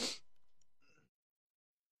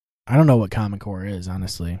 I don't know what Common Core is,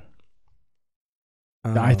 honestly.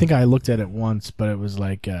 I think I looked at it once, but it was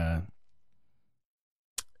like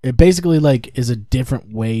it basically like is a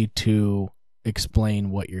different way to explain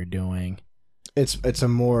what you're doing. it's a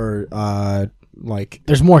more like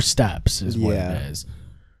There's more steps, is what Yeah. it is.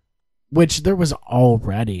 Which there was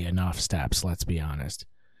already enough steps. Let's be honest.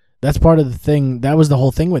 That's part of the thing. That was the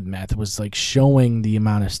whole thing with math, was like showing the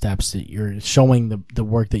amount of steps that you're showing the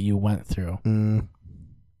work that you went through.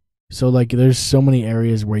 So like, there's so many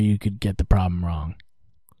areas where you could get the problem wrong.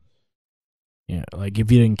 Yeah, like if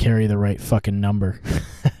you didn't carry the right fucking number,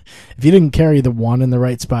 if you didn't carry the 1 in the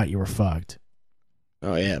right spot, you were fucked.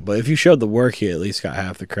 Oh yeah, but if you showed the work, you at least got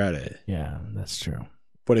half the credit. Yeah, that's true.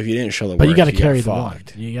 But if you didn't show the But work, you got to got carry the 1.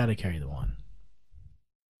 fucked. You got to carry the 1.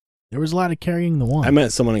 There was a lot of carrying the 1. I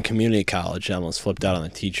met someone in community college that almost flipped out on the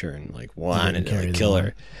teacher and like wanted to carry like, the kill one.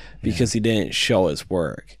 her because he didn't show his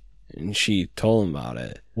work, and she told him about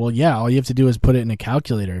it. Well, yeah, all you have to do is put it in a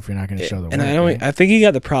calculator if you're not going to show the work. And I don't. right? I think he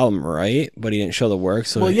got the problem right, but he didn't show the work.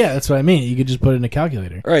 So Well, yeah, that's what I mean. You could just put it in a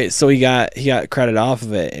calculator. right. So he got credit off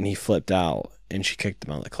of it, and he flipped out, and she kicked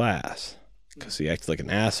him out of the class because he acted like an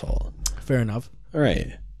asshole. Fair enough. All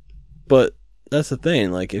right, but that's the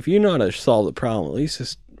thing. Like, if you know how to solve the problem, at least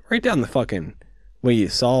just write down the fucking way you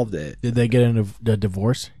solved it. Did they get into a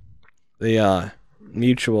divorce? The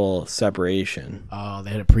mutual separation, Oh, they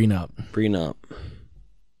had a prenup. prenup.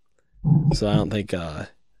 So I don't think, Yeah.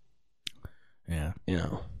 you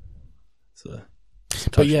know, it's a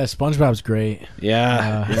But yeah, SpongeBob's great.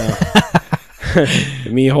 yeah.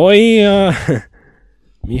 Mihoy,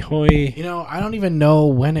 Mihoy. You know, I don't even know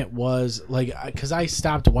when it was, like, because I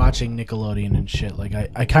stopped watching Nickelodeon and shit. Like,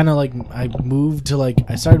 I kind of, like, I moved to, like,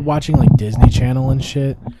 I started watching, like, Disney Channel and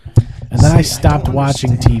shit. And then I stopped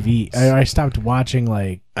watching TV. I stopped watching,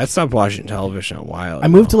 like, I stopped watching television a while ago. I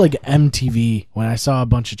moved to, like, MTV when I saw a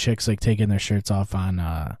bunch of chicks, like, taking their shirts off on,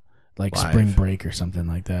 like, Live. Spring Break or something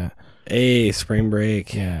like that. Hey, Spring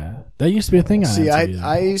Break. Yeah. That used to be a thing on See,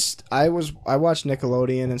 MTV. I watched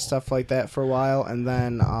Nickelodeon and stuff like that for a while, and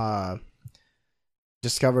then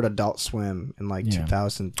discovered Adult Swim in like Yeah.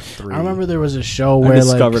 2003. I remember there was a show I where,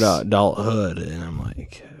 discovered like, adulthood, and I'm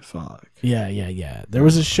like, fuck. Yeah. There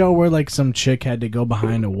was a show where, like, some chick had to go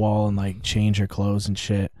behind a wall and, like, change her clothes and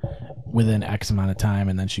shit within X amount of time,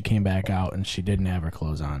 and then she came back out and she didn't have her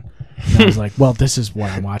clothes on. And I was like, well, this is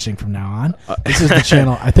what I'm watching from now on. This is the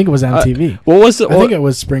channel. I think it was MTV. What was it? I think it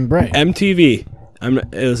was Spring Break. MTV.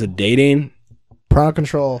 It was a dating. Parental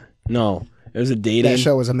Control. No, it was a dating. That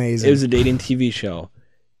show was amazing. It was a dating TV show,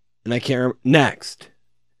 and I can't remember. Next.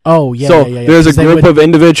 Oh, yeah, So yeah. there's a 'Cause they group would- of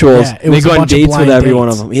individuals. Yeah, it and they was a go on bunch of dates with blind every one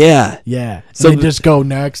of dates. them. Yeah. Yeah. So So they just go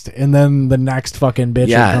next, and then the next fucking bitch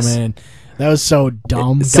Yes. would come in. That was so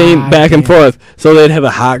dumb. Same God back and damn. forth. So they'd have a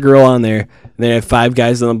hot girl on there, and they'd have 5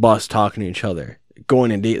 guys on the bus talking to each other,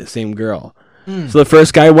 going and date the same girl. So the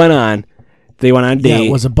first guy went on. They went on a Yeah, date.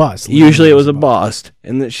 it was a bust. Usually it was a bust.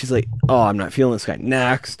 And then she's like, oh, I'm not feeling this guy.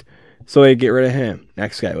 Next. So they'd get rid of him.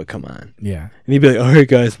 Next guy would come on. Yeah. And he'd be like, all right,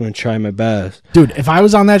 guys, I'm going to try my best. Dude, if I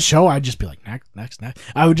was on that show, I'd just be like, next.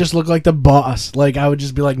 I would just look like the boss. Like, I would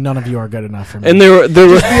just be like, none of you are good enough for me. And there were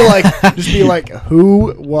just be like,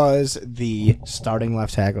 who was the starting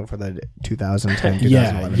left tackle for the 2010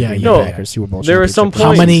 2011 Yeah, Green Bay no. Packers Super Bowl? There were some championship? How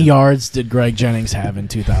points- many yards did Greg Jennings have in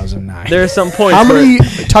 2009? there are some points How where, many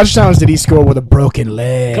touchdowns did he score with a broken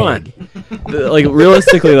leg? come on. Like,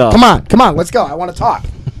 realistically, though, Come on, let's go. I want to talk.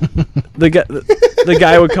 the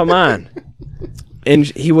guy would come on. And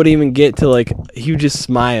he wouldn't even get to, like, he would just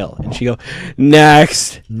smile. And she'd go,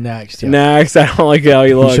 next. Next, yeah. Next. I don't like how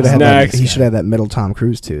he looks. Next. He should have that middle Tom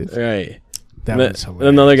Cruise tooth. Right. That Then was hilarious.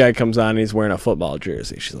 another guy comes on and he's wearing a football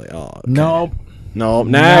jersey. She's like, oh, okay. Nope. Nope.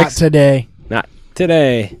 Not Next. today. Not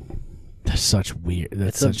today. That's such weird.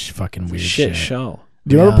 That's It's a such fucking weird Shit show.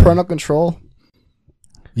 Do you remember Yeah. Parental Control?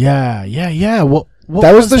 Yeah. What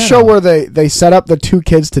That was the show on? where they set up the 2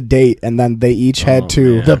 kids to date, and then they each had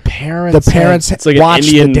to. man. the parents. The parents It's like an watched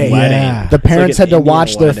Indian the date. wedding. Yeah. The It's like parents an had to Indian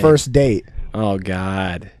watch their wedding. first date. Oh,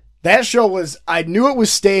 God. That show was. I knew it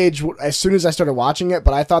was staged as soon as I started watching it,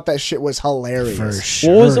 but I thought that shit was hilarious. For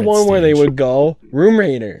sure. What was the it's one where they staged. would go? Room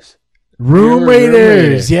Raiders. Room Raiders.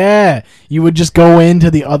 Raiders, yeah. You would just go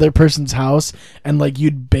into the other person's house and like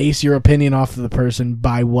you'd base your opinion off of the person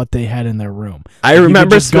by what they had in their room. I Like, you could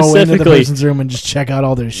remember just go into the specifically person's room and just check out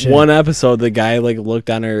all their shit. one episode, the guy like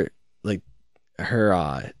looked on her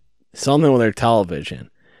something with her television.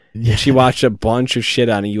 Yeah. She watched a bunch of shit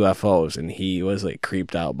on UFOs, and he was like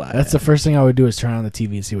creeped out by That's it. the first thing I would do is turn on the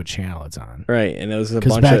TV and see what channel it's on. Right, and it was a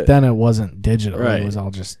Because bunch back of. then it wasn't digital. Right. It was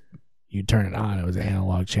all just you turn it on. It was an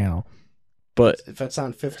analog channel. But If it's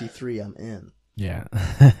on 53, I'm in. Yeah.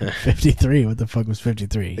 53. What the fuck was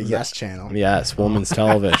 53? The Yes Channel. yes, women's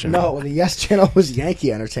television. No, the Yes Channel was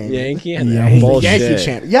Yankee Entertainment. Yankee and Yankee. bullshit. Yankee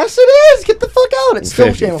Channel. Yes, it is. Get the fuck out. It's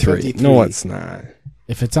still Channel 53. No, it's not.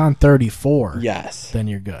 If it's on 34, Yes. then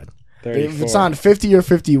you're good. If it's on 50 or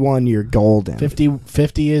 51, you're golden.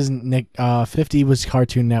 50 is Nick. 50 was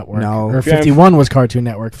Cartoon Network. No. Or 51 was Cartoon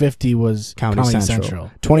Network. 50 was Comedy Comedy Central.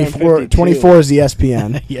 Central. 24 is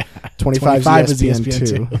ESPN. Yeah. 25 is is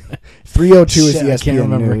ESPN 2. 302 is Shit, I can't ESPN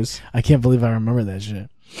remember. News. I can't believe I remember that shit.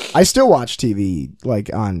 I still watch TV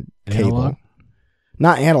like on cable. Analog?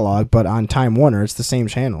 Not analog, but on Time Warner. It's the same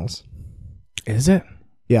channels. Is it?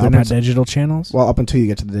 Yeah, They're up not until, digital channels? well, up until you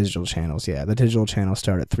get to the digital channels. Yeah, the digital channels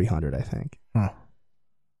start at 300, I think. Huh.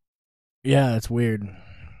 Yeah, that's weird.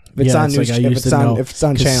 If it's Yeah, on it's news, like I if used it's to on know, if it's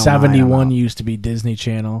on 'Cause channel 71 9, used to be Disney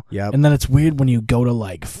Channel. Yep. And then it's weird when you go to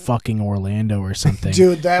like fucking Orlando or something.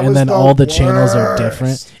 Dude, that and was then the all the channels are worst.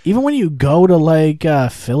 different. Even when you go to like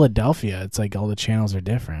Philadelphia, it's like all the channels are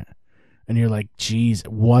different. And you're like, geez,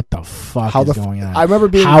 what the fuck How is the going on? I remember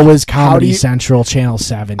being How is how Comedy do you- Central Channel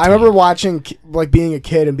 17? I remember watching like being a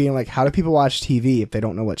kid and being like, how do people watch TV if they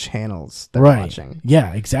don't know what channels they're right. watching?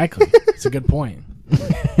 Yeah, exactly. It's a good point.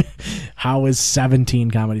 How is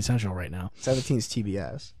 17 Comedy Central right now? 17's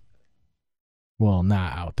TBS. Well,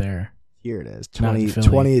 not out there. Here it is. Not in 20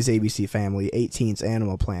 Philly. is ABC Family. 18's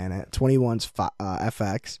Animal Planet. 21's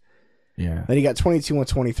FX. Yeah. Then you got 22 and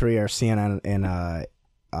 23 are CNN and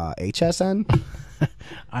HSN.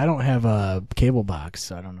 I don't have a cable box,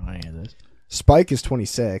 so I don't know any of this. Spike is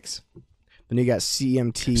 26. Then you got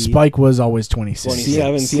CMT. Spike was always 26.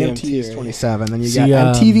 27. CMT is right? 27. Then you See,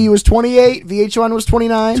 got MTV was 28. VH1 was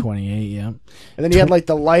 29. 28, yeah. And then you had like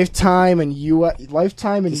the Lifetime and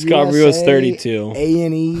Lifetime and Discovery USA, was 32.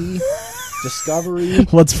 A&E, Discovery.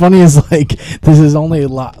 What's funny is like this is only a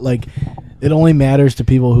lot like it only matters to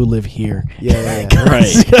people who live here. Yeah.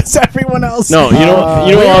 Right. Because everyone else. No, you know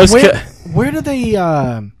what I was. Where do they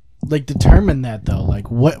like determine that though? Like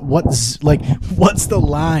what's the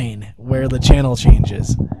line where the channel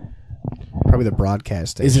changes? Probably the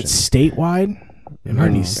broadcast station. Is it statewide? It might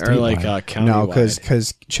be Or like statewide. county. No,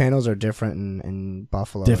 because channels are different in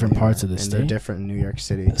Buffalo. Different and parts of the and state? they're different in New York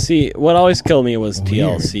City. See, what always killed me was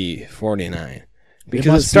Weird. TLC 49 because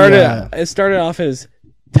must it started off as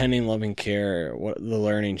Tending Loving Care, the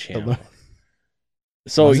Learning Channel.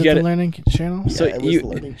 So Was you it get the it. Learning Channel? So Yeah, it was you, the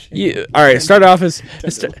Learning Channel. you all right? It started off as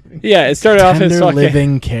it started off as Tender fucking,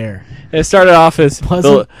 Living Care. it started off as Was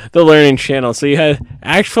the it? Learning Channel. So you had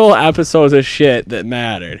actual episodes of shit that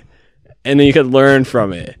mattered, and then you could learn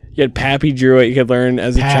from it. You had Pappy Drew It. You could learn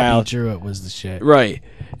as a Pappy child, Drew It was the shit. right?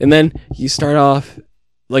 And then you start off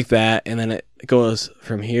like that, and then it goes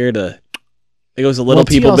from here to it goes to Little Well,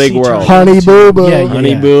 People, TLC Big turned World. Honey into- Boo Boo. Yeah,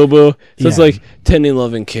 Honey yeah. Boo Boo. So it's Yeah. like Tending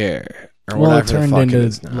Loving Care or Well, whatever it the turned fuck it into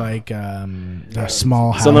is now. like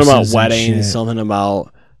small houses. Something about and weddings, shit. something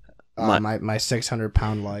about My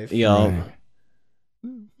 600-pound life. Right. Right.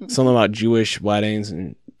 something about Jewish weddings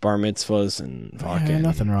and bar mitzvahs and fucking Yeah,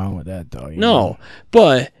 nothing wrong with that though. you No, know.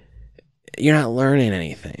 but you're not learning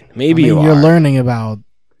anything. Maybe I mean, you you're are. learning about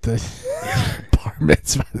the bar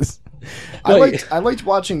mitzvahs. I liked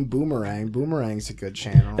watching Boomerang. Boomerang's a good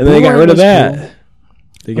channel. And then they got Boomerang rid of was that. cool.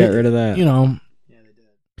 They got rid of that. You know,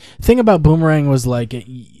 thing about Boomerang was like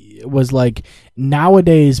it was like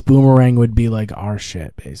nowadays Boomerang would be like our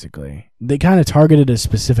shit basically. They kind of targeted a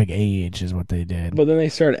specific age is what they did. But then they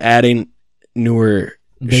started adding newer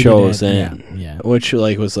They did shows add- in, yeah. which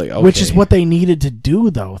like was like okay. Which is what they needed to do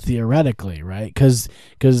though theoretically, right? Because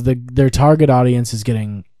their target audience is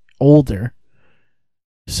getting older.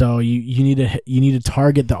 So you need to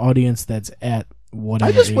target the audience that's at whatever.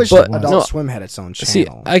 I just age wish it But- was. Adult no. Swim had its own See,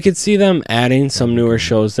 channel. I could see them adding some newer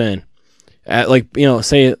shows in, at like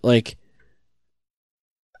say like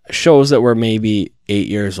shows that were maybe 8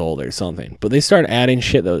 years old or something. But they started adding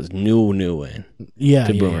shit that was new in. yeah,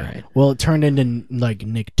 to yeah, Boomerang. yeah. Well, it turned into like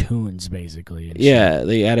Nicktoons basically. and shit. Yeah,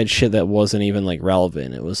 they added shit that wasn't even like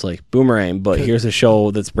relevant. It was like Boomerang, but here's a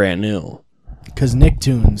show that's brand new. Because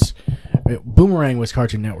Nicktoons, Boomerang was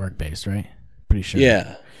Cartoon Network based, right? Pretty sure.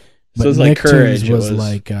 Yeah. But So it's like Courage. was, it was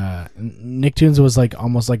like Nicktoons was like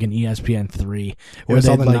almost like an ESPN3 It where was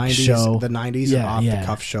they'd all the like 90s, show. the 90s Yeah, off yeah. the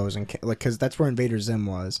cuff shows, and like because that's where Invader Zim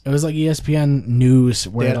was. It was like ESPN News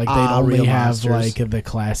where They had, like they'd only Real have Monsters. like the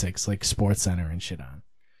classics like Sports Center and shit on.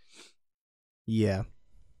 Yeah.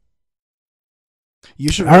 You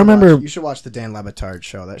should. I remember- You should watch the Dan Lebatard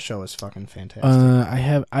show. That show is fucking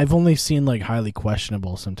fantastic. I've only seen like Highly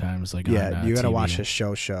Questionable sometimes like yeah, on, you gotta TV. watch his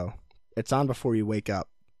show. It's on before you wake up.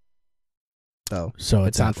 So So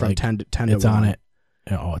it's on at, from like, 10 to it's 1. on it.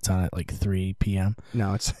 Oh, it's on at like 3 p.m.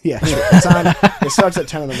 No, it's it's on. It starts at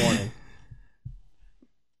 10 in the morning.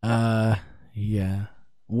 Yeah.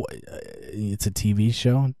 It's a TV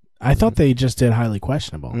show. I thought they just did Highly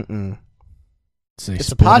Questionable. Mm-mm. So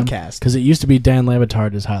It's a podcast. because it used to be Dan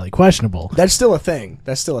Lebatard is Highly Questionable, That's still a thing.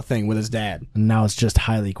 That's still a thing with his dad. and now it's just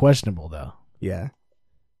Highly Questionable though. Yeah.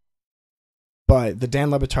 But the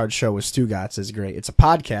Dan Lebatard show with Stugatz is great. It's a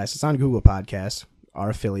podcast. It's on Google Podcasts,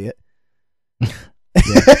 our affiliate.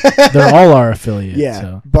 They're all our affiliates. Yeah,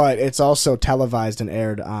 So. but it's also televised and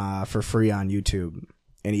aired for free on YouTube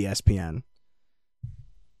and ESPN.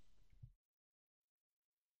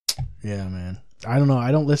 Yeah, man. I don't know.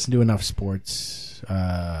 I don't listen to enough sports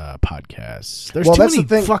podcasts. There's Well, too that's many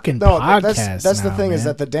the thing. fucking No, podcasts. that's the now, thing is man.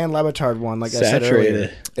 that the Dan Lebatard one, like I Saturated. said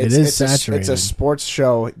earlier, It is it's saturated. a sports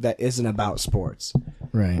show that isn't about sports,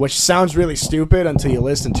 right. which sounds really stupid until you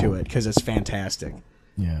listen to it because it's fantastic.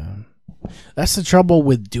 Yeah. That's the trouble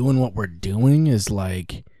with doing what we're doing is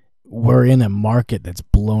like we're in a market that's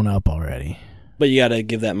blown up already. But you got to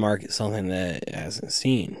give that market something that it hasn't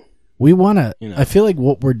seen. We want to You know. I feel like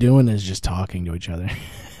what we're doing is just talking to each other.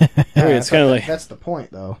 It's kind of like That's the point,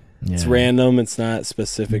 though. it's Yeah. random. It's not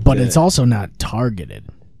specific. But to, it's also not targeted.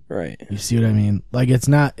 right. You see what I mean? Like it's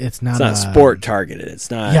not It's not sport targeted. It's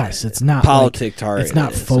not. Yes, it's not politic like, targeted. It's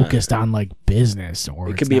not focused on like business or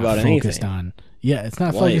It it's could be not about focused anything. on. Yeah, it's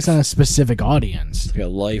not Life. focused on a specific audience. It's like a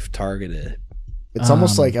life targeted. It's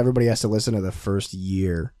almost like everybody has to listen to the first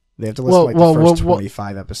year. They have to listen to the first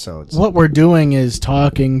 25 episodes. What we're doing is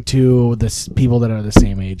talking to the people that are the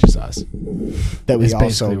same age as us. That we Is also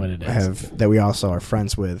basically what it is. that we also are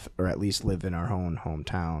friends with, or at least live in our own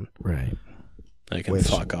hometown, Right. They can Which-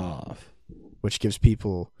 fuck off which gives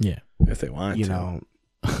people, Yeah. if they want you to. know,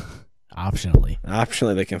 Optionally.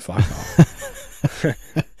 Optionally, they can fuck off.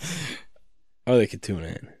 Or they could tune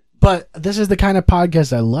in. But this is the kind of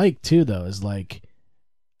podcast I like too, though. Is like,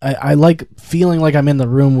 I like feeling like I'm in the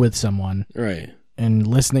room with someone Right. and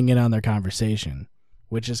listening in on their conversation,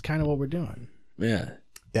 which is kind of what we're doing. Yeah.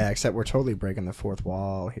 yeah. Except we're totally breaking the fourth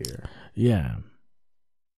wall here. Yeah.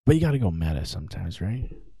 But you got to go meta sometimes,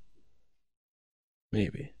 right?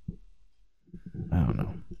 Maybe. I don't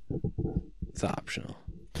know. It's optional.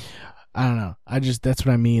 I don't know. That's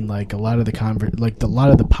what I mean. Like a lot of the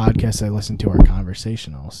podcasts I listen to are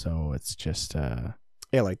conversational, so it's just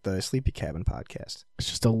Yeah, like the Sleepy Cabin podcast.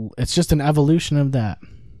 it's just an evolution of that.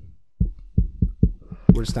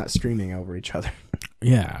 We're just not screaming over each other.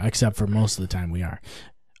 Yeah, except for most of the time we are.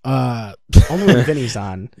 Only when Vinny's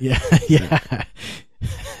on. Yeah, yeah.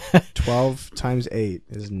 12 times 8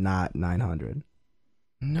 is not 900.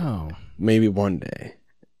 No. Maybe one day.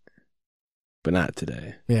 But not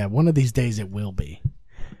today. Yeah, one of these days it will be.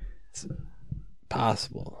 It's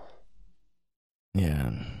possible.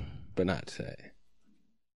 Yeah. But not today.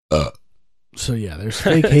 So yeah, there's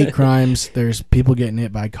fake hate crimes. There's people getting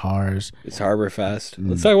hit by cars. It's Harborfest.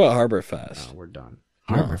 Let's talk about Harborfest. Oh, we're done.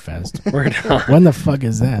 Harborfest. We're done. When the fuck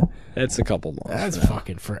is that? That's a couple months. That's now.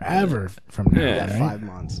 fucking forever from now. Yeah. right? 5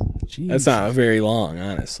 months. Jeez. That's not very long,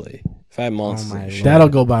 honestly. 5 months. Oh my is- Lord. That'll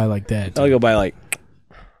go by like that. That'll go by like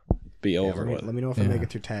be Yeah, over with. let me know if I Yeah. make it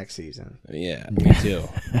through tax season. Yeah, me too.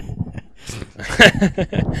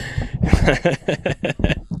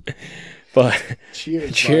 But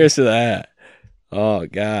cheers to that. Oh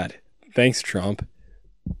God. Thanks, Trump.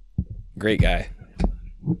 Great guy.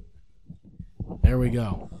 There we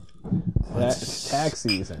go. That's tax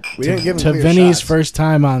season. We didn't give him To clear Vinny's shots. first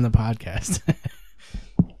time on the podcast.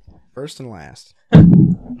 First and last.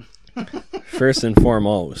 First and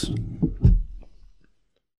foremost.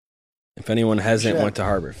 If anyone hasn't Sure. went to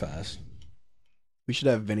Harborfest. We should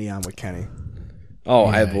have Vinny on with Kenny. Oh,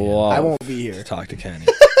 Yeah, I'd yeah. love I won't be to here. talk to Kenny.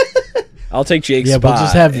 I'll take Jake's Yeah, spot. we'll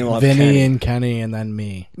just have and we'll Vinny Kenny. and Kenny and then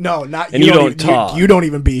me. No, not And you don't talk. You don't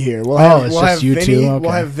even be here. We'll Oh, have, it's we'll just have you Vinny. two? Okay.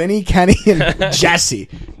 We'll have Vinny, Kenny, and Jesse.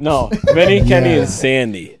 No, Vinny, Kenny, Yeah. and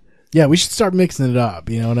Sandy. Yeah, we should start mixing it up.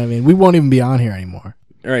 You know what I mean? We won't even be on here anymore.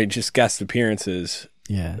 All right, just guest appearances.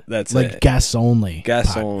 Yeah, That's like it. guests only.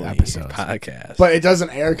 Guest only episodes. podcast. But it doesn't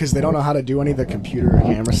air because they don't know how to do any of the computer or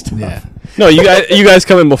camera stuff. Yeah, No, you guys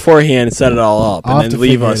come in beforehand and set it all up, I'll have and to then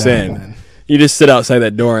leave figure us it out, in. man. You just sit outside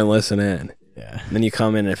that door and listen in. Yeah, And then you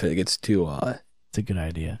come in if it gets too it's a good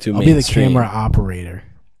idea. Too I'll be the mainstream. camera operator.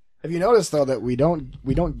 Have you noticed though that we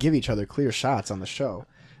don't give each other clear shots on the show?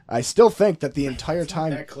 I still think that the entire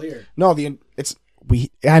time. clear. No,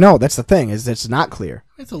 I know that's the thing is it's not clear.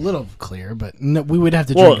 It's a little clear, but no, we would have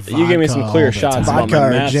to Well, drink you gave me vodka some all clear the shots time. about Vodka my or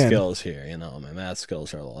math gin? skills here. You know, my math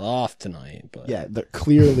skills are a little off tonight, but Yeah, they're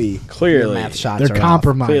clearly Clearly. math shots They're are off.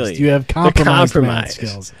 compromised. Clearly. You have They're compromised math compromised.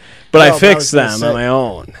 skills. but No, I but I fixed was gonna them say- on my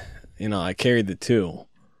own. You know, I carried the two.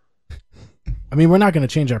 I mean, we're not going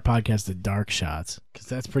to change our podcast to dark shots because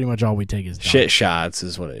that's pretty much all we take is dark. Shit shots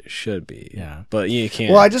is what it should be. Yeah. But you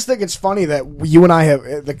can't. Well, I just think it's funny that you and I have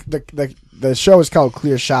the show is called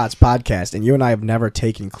Clear Shots Podcast, and you and I have never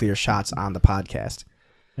taken clear shots on the podcast.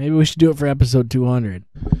 Maybe we should do it for episode 200.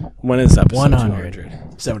 when is episode 100.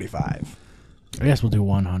 200? 75. I guess we'll do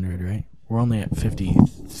 100, right? We're only at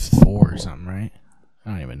 54 or something, right?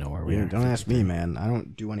 I don't even know where we are. Don't ask me, man. I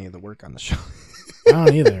don't do any of the work on the show. I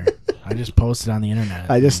don't either. I just posted on the internet.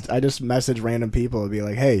 I just message random people and be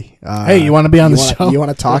like, "Hey, Hey, you want to be on the show? You want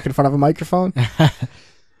to talk in front of a microphone?"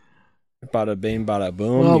 Bada bing, bada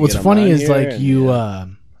boom. Well, you what's get 'em funny on is here like and-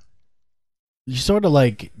 you sort of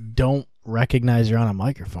like don't recognize you're on a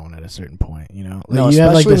microphone at a certain point, you know? Like No, you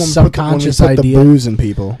have like especially the when subconscious we put idea. the booze in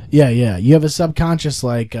people. Yeah, yeah. You have a subconscious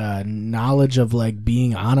like knowledge of like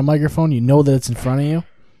being on a microphone. You know that it's in front of you.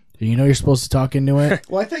 You know you're supposed to talk into it.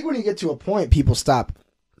 Well, I think when you get to a point, people stop.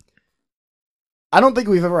 I don't think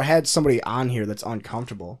we've ever had somebody on here that's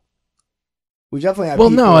uncomfortable. We've definitely had Well,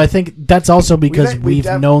 people, no, I think that's also because we've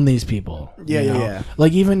we've known these people. Yeah, you yeah, know? yeah.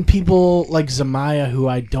 Like even people like Zamaya, who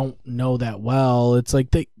I don't know that well. It's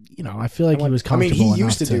like they, you know, I feel like he was I mean, comfortable. he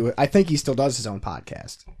used to enough do it. I think he still does his own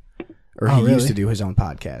podcast. Or Oh, he really? used to do his own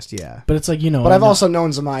podcast, yeah. But it's like, you know. But I I've know- also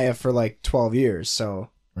known Zamaya for like 12 years, so,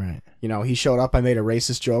 right. you know, he showed up, I made a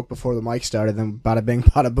racist joke before the mic started, then bada bing,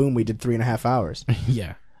 bada boom, we did 3.5 hours.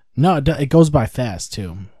 Yeah. No, it goes by fast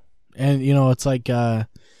too, and it's like I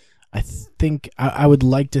think I would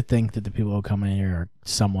like to think that the people who come in here are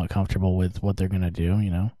somewhat comfortable with what they're gonna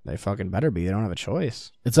do. They fucking better be. They don't have a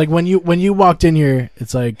choice. It's like when you walked in here,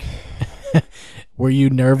 it's like, were you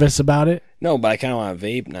nervous about it? No, but I kind of want to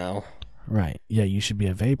vape now. Right. Yeah, you should be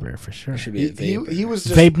a vapor for sure. I should be a vape. He was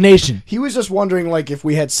just, Vape Nation. He was just wondering like if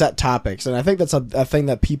we had set topics, and I think that's a thing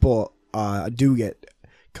that people do get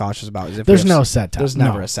cautious about. Is if There's we have no s- set topic. There's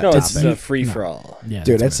never a set No, topic. it's a free for all. Yeah,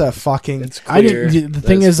 Dude, that's it's a fucking. It's I clear. didn't. The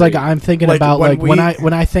thing That's is, like, free. I'm thinking Like, about when when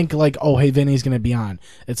we- I think like, oh, hey, Vinny's gonna be on.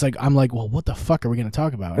 It's like I'm like, well, what the fuck are we gonna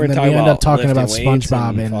talk about? We're And then talking we end up talking lifting about weights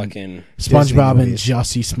SpongeBob and fucking. SpongeBob and movies.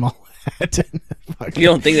 Jussie Smollett. You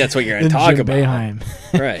don't think that's what you're going and to talk Jim about, Boeheim.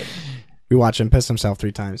 right? We watch him piss himself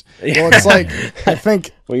 3 times. Yeah. Well, it's like I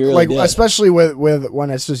think, Well, you really like did. especially with when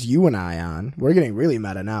it's just you and I on. We're getting really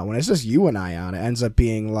meta now. When it's just you and I on, it ends up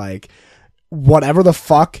being like whatever the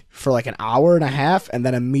fuck for like an hour and a half, and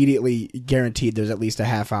then immediately guaranteed there's at least a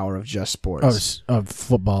half hour of just sports. Of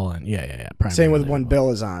football and yeah. Same with primarily when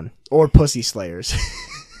Bill is on or Pussy Slayers.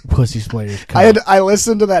 Pussy Slayers. I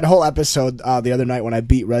listened to that whole episode the other night when I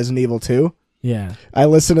beat Resident Evil 2. Yeah. I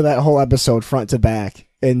listened to that whole episode front to back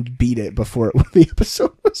and beat it before the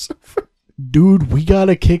episode was over. Dude, we got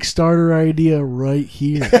a Kickstarter idea right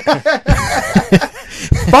here.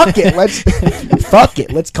 Fuck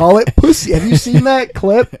it, let's call it Pussy. Have you seen that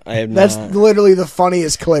clip? I have That's not. literally the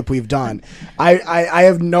funniest clip we've done. I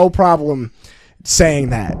have no problem saying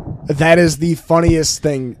that. That is the funniest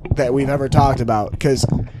thing that we've ever talked about, because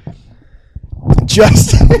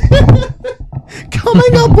just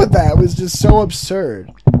coming up with that was just so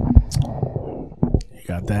absurd. You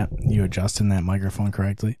got that? You adjusting that microphone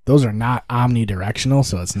correctly? Those are not omnidirectional,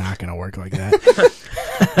 so it's not going to work like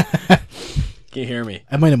that. Can you hear me?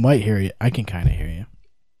 I might hear you. I can kind of hear you.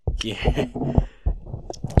 Can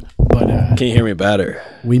But you hear me better?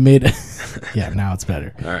 we made... yeah, now it's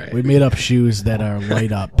better. All right. We made up shoes that are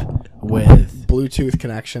light up with... Bluetooth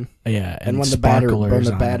connection. Yeah, And when the battery sparklers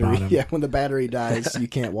on the bottom. when the battery dies, you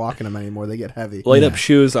can't walk in them anymore. They get heavy. Light Yeah. up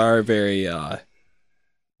shoes are very.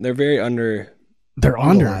 They're very under. They're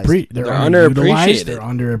Utilized. they're They're underutilized. underappreciated. They're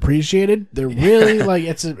underappreciated. They're really like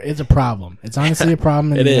it's a problem. It's honestly a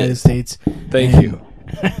problem in It the United is. States. Thank And- you.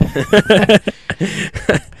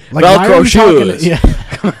 Like, why are Velcro we talking- shoes. yeah.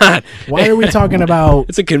 Come on. Why are we talking about?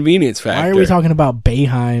 It's a convenience factor. Why are we talking about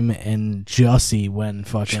Boeheim and Jussie when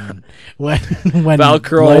fucking when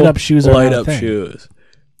Velcro light up shoes are light not a up thing? shoes?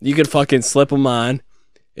 You could fucking slip them on.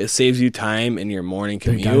 It saves you time in your morning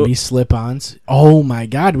There commute. gotta be slip-ons. Oh my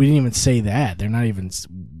god, we didn't even say that. They're not even.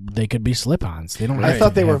 They could be slip-ons. They don't. I have thought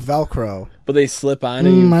to they were have- Velcro. But they slip on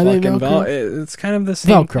and you Are they fucking Velcro? It's kind of the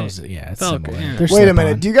same. Velcro's. thing. Yeah, it's Velcro, similar. yeah. They're Wait a minute.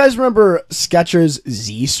 slip-on. Do you guys remember Skechers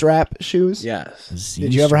Z-strap shoes? Yes.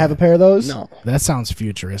 Did you ever have a pair of those? No. That sounds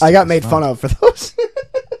futuristic. I got as made fuck. fun of for those.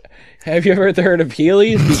 Have you ever heard of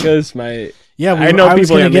Heelys? Because my Yeah, I know I was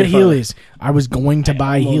people gonna got get made fun of. Heelys. I was going to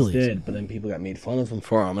buy almost Heelys. did, but then people got made fun of them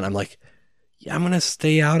for them, and I'm like, yeah, I'm gonna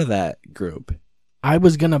stay out of that group. I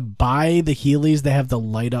was gonna buy the Heelys that have the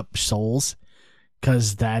light up soles,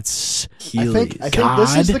 because that's Heelys. I think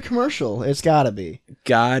this is God. the commercial. It's got to be.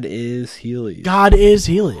 God is Heelys. God is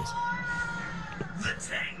Heelys. The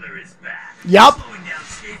Tangler is back. Yup. Slowing down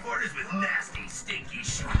skateboarders with nasty, stinky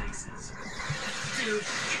shoelaces. Dude,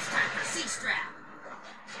 it's time for C-Strap.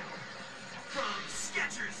 From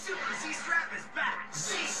Skechers, Super Z-Strap is back.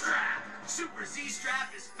 C-Strap. Super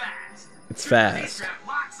Z-Strap is fast. It's Super fast. Z-Strap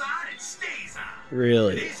locks on and stays on.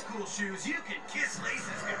 Really? With these cool shoes, you can kiss laces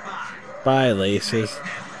goodbye. Bye, laces.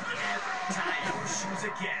 Never tie your shoes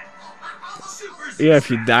again. Super Yeah, if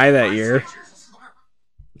you Z-Strap die that by year. Skechers.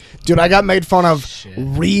 Dude, I got made fun of Shit.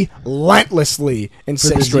 relentlessly in For the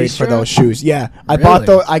sixth grade for Z-strap? those shoes. Yeah, I Really? bought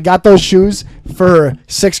those. I got those shoes for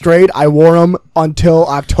sixth grade. I wore them until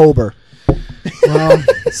October. Well,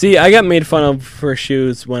 See, I got made fun of for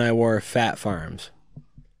shoes when I wore Fat Farms.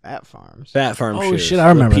 At farms. Fat Farm oh shoes. shit, I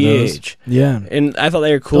remember with those. PH. Yeah, And I thought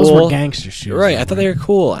they were cool. those were gangster shoes. Right, though, I thought they were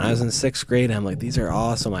cool. And I was in sixth grade, and I'm like, these are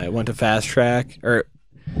awesome. I went to Fast Track, or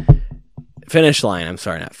Finish Line. I'm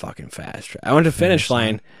sorry, not fucking Fast Track. I went to Finish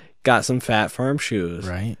Line, got some Fat Farm shoes.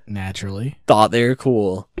 right. Naturally. Thought they were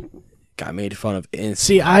cool. Got made fun of instantly.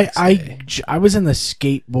 See, I was in the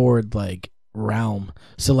skateboard like realm,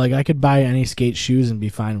 so like I could buy any skate shoes and be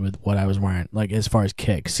fine with what I was wearing, like as far as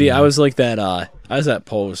kicks. See, you I know? was like that. I was that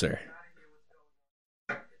poser.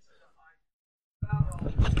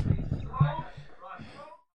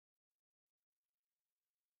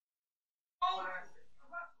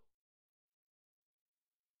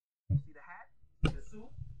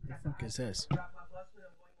 What the fuck is this?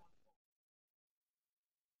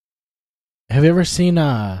 Have you ever seen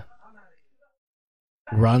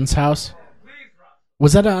Run's House?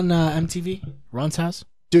 Was that on MTV? Run's House?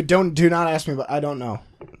 Dude, do not ask me, but I don't know.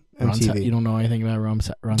 MTV. You don't know anything about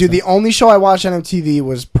Run's Dude, House? the only show I watched on MTV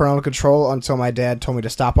was Parental Control until my dad told me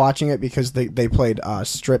to stop watching it because they played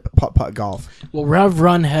strip putt golf. Well, Rev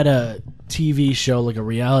Run had a TV show, like a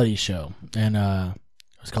reality show, and it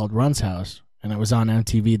was called Run's House, and it was on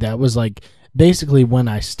MTV. That was like basically when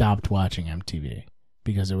I stopped watching MTV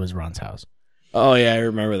because it was Run's House. Oh yeah, I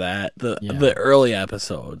remember that. The early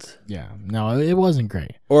episodes. Yeah, no, it wasn't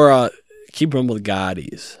great. Or Keep Room with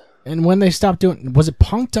Gotties And when they stopped doing, was it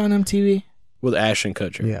Punked on MTV? with Ashton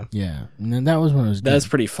Kutcher. Yeah. Yeah, and then that was when it was good. That's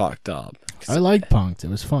pretty fucked up. I liked Punked. It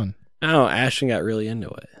was fun. I don't know. Ashton got really into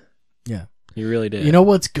it. Yeah. He really did. You know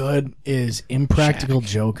what's good is Impractical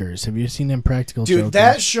Jokers. Have you seen Impractical Jokers? Dude,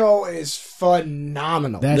 that show is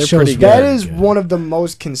phenomenal. That They're show's pretty good. That very is good. one of the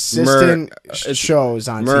most consistent it's shows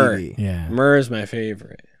on Murr. TV. Yeah. Murr's my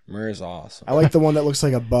favorite. Murr's awesome. I like the one that looks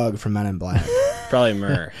like a bug from Men in Black. Probably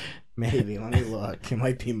Murr. Maybe. Let me look. It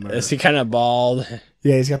might be Murr. Is he kind of bald?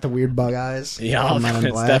 Yeah, he's got the weird bug eyes. Yeah, from Men in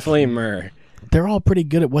it's Black. definitely Murr. They're all pretty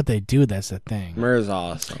good at what they do. That's the thing. Murr's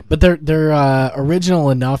awesome. But they're original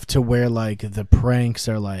enough to where like the pranks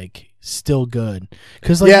are like still good.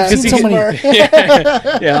 Because like Yeah, you've seen so many. Murr.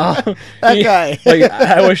 Yeah. That guy. Like,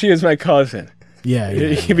 I wish he was my cousin. Yeah,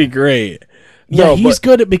 He'd be great. Yeah, No, he's but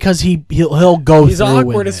good at because he'll go. He's through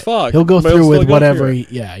awkward with as it. fuck, He'll go but he'll through still with go whatever. through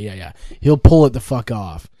Yeah. He'll pull it the fuck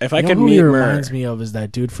off. If I You know could who meet he Murr. reminds me of is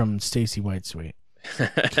that dude from Stacy White Sweet.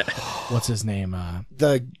 What's his name?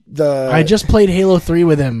 The I just played Halo 3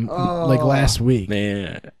 with him Oh. like last week.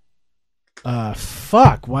 Man.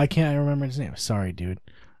 Fuck. Why can't I remember his name? Sorry, dude.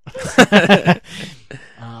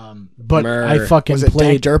 But Murr. I fucking was it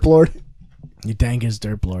played Dank Derp Lord? Dangus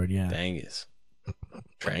Derp Lord, yeah. Dangus.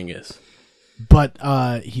 Trangus. But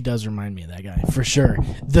he does remind me of that guy for sure.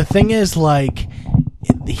 The thing is, like,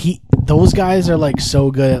 those guys are like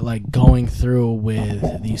so good at like going through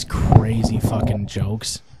with these crazy fucking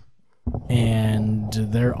jokes, and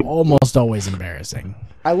they're almost always embarrassing.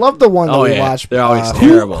 I love the one that Oh, we yeah. watched. They're always Who,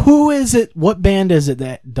 terrible. who is it? What band is it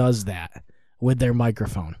that does that with their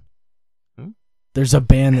microphone? There's a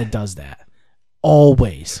band that does that.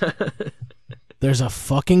 Always. There's a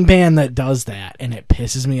fucking band that does that, and it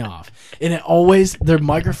pisses me off. And it always, their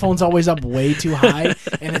microphone's always up way too high,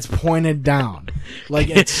 and it's pointed down. Like,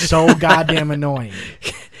 it's so goddamn annoying.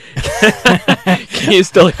 Can you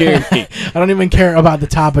still hear me? I don't even care about the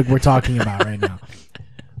topic we're talking about right now.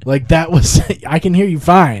 Like, that was, I can hear you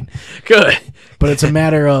fine, Good. but it's a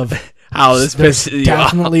matter of, How this there's pisses you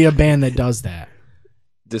off. definitely a band that does that.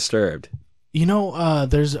 Disturbed. You know,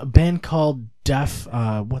 there's a band called Deaf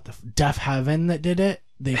Heaven that did it.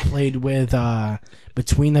 They played with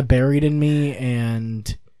Between the Buried and Me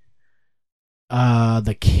and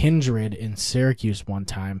the Kindred in Syracuse one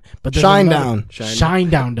time. But there's Shinedown.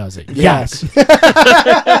 Shinedown does it. Yes. Yes.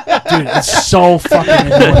 Dude, it's so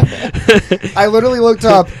fucking annoying. I literally looked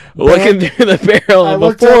up. Looking band- through the barrel I of a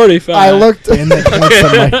looked up- 45. I looked.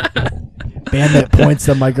 Band that points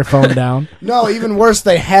the microphone down. No, even worse,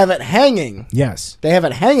 they have it hanging. Yes. They have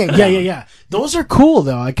it hanging. Yeah, down. yeah, yeah. Those are cool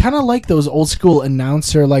though. I kind of like those old school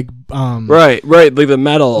announcer like Right, like the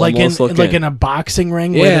metal like in almost looking. like in a boxing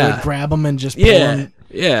ring where they Yeah. would grab them and just pull yeah, 'em.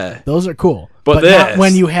 yeah. Those are cool. But not this-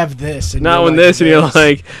 when you have this. And Not you're when like this and you're this.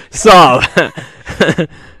 like, so.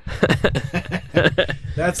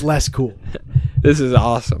 That's less cool. This is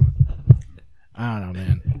awesome. I don't know,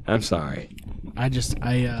 man. I'm sorry. I Do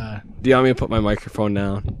you want me to put my microphone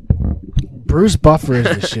down? Bruce Buffer is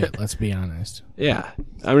the shit. Let's be honest. Yeah.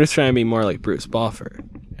 I'm just trying to be more like Bruce Buffer.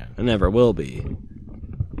 Yeah. I never will be.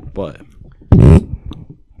 But.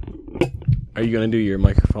 Are you going to do your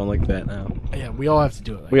microphone like that now? Yeah, we all have to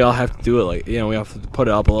do it. Like We all have to do it like, we have to put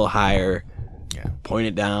it up a little higher. Yeah. Point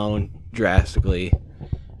it down drastically.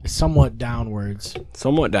 somewhat downwards.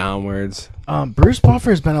 Somewhat downwards. Bruce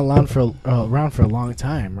Buffer's been around for a long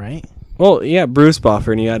time, right? Well, yeah, Bruce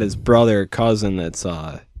Buffer, and he had his brother, cousin that's,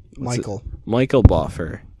 Michael. Michael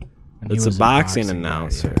Buffer. And he That's a was boxing guy,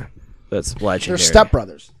 announcer. yeah. That's They're legendary.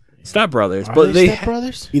 stepbrothers. Stepbrothers, Are but they they,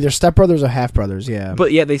 stepbrothers? Either stepbrothers or half brothers. Yeah.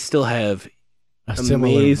 but yeah, they still have A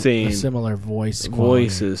Amazing similar voice quality.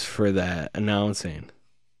 voices for that announcing.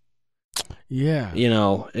 Yeah. You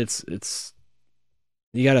know, it's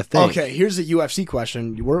you got to think. Okay, here's a UFC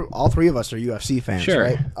question. We're all three of us are UFC fans, Sure.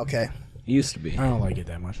 right? Okay. Used to be. I don't like it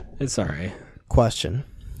that much. It's all right. Question: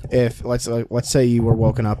 If let's say you were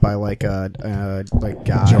woken up by like God,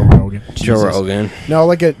 Joe Rogan. Joe Jesus. Rogan, No,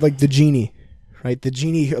 like the genie, right? The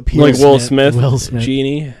genie appears. like Will Smith. Smith, Will Smith.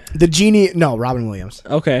 Genie. The genie. No, Robin Williams.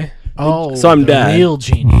 Okay. Oh, So I'm the dead. real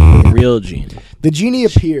genie. Real genie. The genie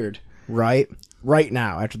appeared right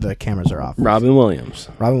now after the cameras are off. Robin Williams.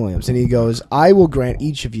 Robin Williams, and he goes, "I will grant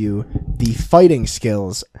each of you the fighting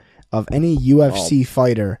skills of any UFC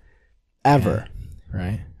fighter ever.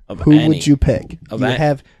 Right. Of Who any. would you pick? Of You any.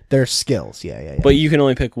 have their skills. Yeah. But you can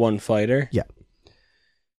only pick one fighter. Yeah.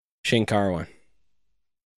 Shane Carwin.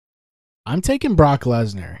 I'm taking Brock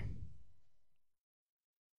Lesnar.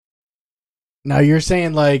 Now you're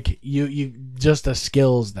saying like you just the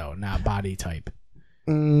skills though, not body type.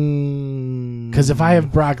 Because if I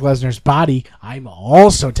have Brock Lesnar's body, I'm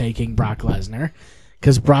also taking Brock Lesnar.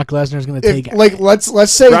 Because Brock Lesnar's going to take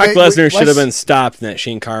let's say Brock that Lesnar should have let's- been stopped in that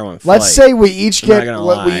Shane Carwin fight. Let's say we each I'm get not gonna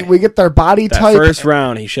lie. we get their body that type. first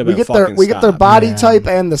round he should have been fucking we get their stopped. body Yeah. type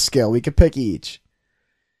and the skill. We could pick each.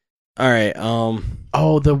 All right.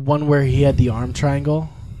 oh, the one where he had the arm triangle.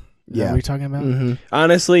 Is that Yeah. what you're talking about? Mm-hmm.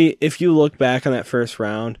 Honestly, if you look back on that first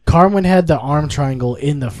round, Carwin had the arm triangle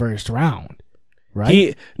in the first round,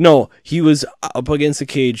 right? he was up against the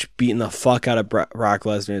cage beating the fuck out of Brock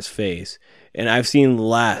Lesnar's face, and I've seen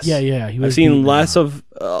less. yeah. He was I've seen beating less him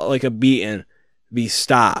of like a beating be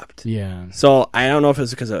stopped. up. Yeah. So I don't know if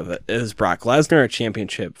it's because of it was Brock Lesnar a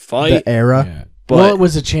championship fight. The era. Yeah. But Well, it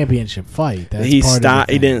was a championship fight. That's he part of the stopped.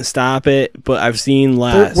 He thing. didn't stop it, but I've seen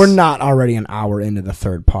less. We're not already an hour into the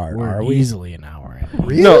third part, We're are we? easily an hour in.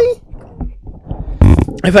 Really? No.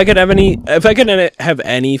 If I could have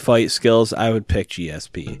any fight skills, I would pick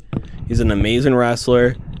GSP. He's an amazing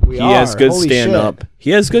wrestler. He has good Holy stand shit. up. He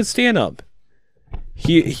has good stand up.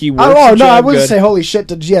 He works Oh, the no, I job wouldn't good. say holy shit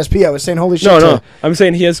to GSP. I was saying holy shit No. to... I'm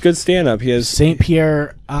saying he has good stand up. He has St.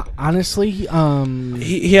 Pierre, honestly,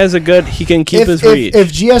 he has a good. He can keep his if, reach.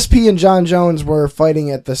 if GSP and John Jones were fighting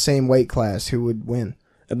at the same weight class, who would win?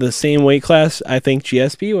 At the same weight class, I think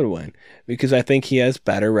GSP would win because I think he has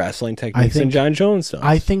better wrestling techniques than think- John Jones does.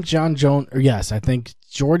 I think John Jones. Yes, I think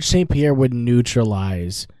George St. Pierre would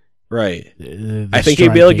neutralize. right. The I think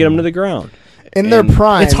he'd be able to get him striking. to the ground. In their And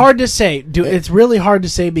prime. It's hard to say, dude. It's really hard to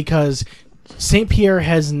say because St. Pierre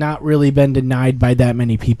has not really been denied by that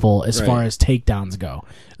many people as far Right. as takedowns go.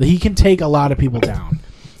 He can take a lot of people down,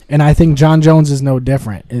 and I think John Jones is no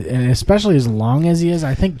different. And especially as long as he is,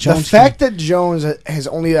 I think The Jones. fact that Jones has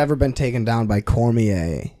only ever been taken down by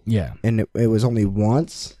Cormier, yeah. and it was only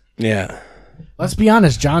once. Yeah. Let's be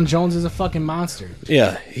honest. John Jones is a fucking monster.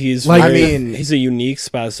 Yeah, he's Like- he's a unique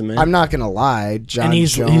specimen. I'm not gonna lie, John And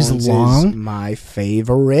he's Jones long. is my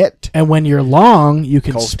favorite. And when you're long, you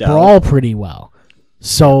can Coked sprawl pretty well.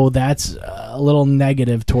 So that's a little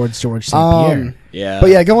negative towards George St. Pierre. yeah, But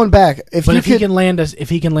yeah, going back, if But you if he could, can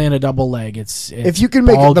land a double leg, it's if you could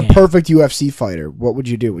make ball the game. perfect UFC fighter, what would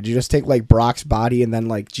you do? Would you just take like Brock's body and then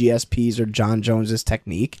like GSP's or John Jones's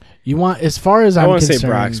technique? You want, as far as I I'm want to concerned, say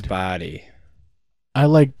Brock's body. I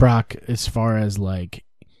like Brock as far as like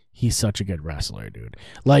he's such a good wrestler, dude.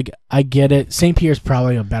 Like I get it. St. Pierre's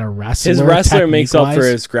probably a better wrestler. His wrestler makes up for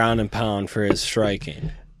technique-wise. his ground and pound for his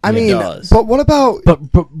striking. I He mean, does. but what about But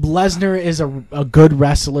Lesnar is a good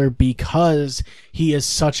wrestler because he is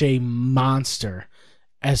such a monster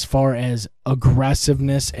as far as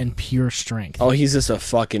aggressiveness and pure strength. Oh, he's just a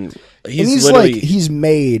fucking. and he's literally. like he's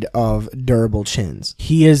made of durable chins.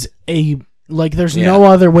 He is there's Yeah. no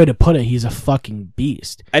other way to put it. He's a fucking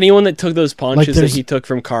beast. anyone that took those punches that there's- he took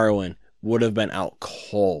from Carwin would have been out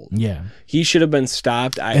cold. Yeah. He should have been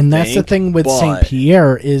stopped. And that's the think, thing with St. but-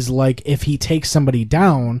 Pierre is like if he takes somebody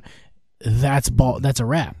down, that's a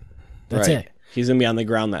wrap. That's right. it. He's gonna be on the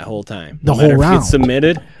ground that whole time. The No matter whole if round. He's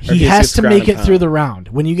submitted. or if He has gets to ground make and it through pound. the round.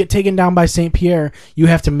 When you get taken down by St. Pierre, you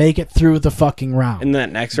have to make it through the fucking round. In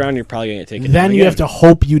that next round, you're probably gonna get taken. Then down you again. have to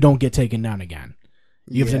hope you don't get taken down again.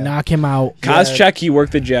 You have to Yeah. knock him out. Koscheck, he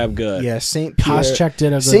worked the jab good. Yeah, St. Pierre. Koscheck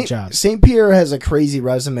did a good job. St. Pierre has a crazy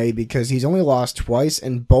resume because he's only lost twice,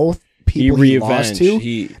 and both people he lost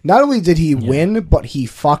to. Not only did he win, but he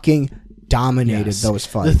fucking dominated Yes. those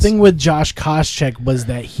fights. The thing with Josh Koscheck was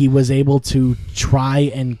that he was able to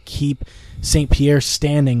try and keep St. Pierre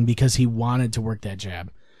standing because he wanted to work that jab.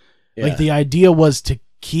 Yeah. Like the idea was to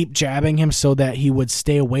keep jabbing him so that he would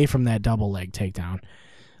stay away from that double leg takedown.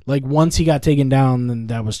 Like once he got taken down, then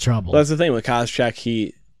that was trouble. Well, that's the thing with Koscheck.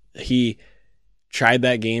 He tried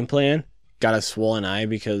that game plan, got a swollen eye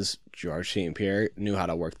because George St. Pierre knew how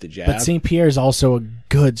to work the jab. But St. Pierre is also a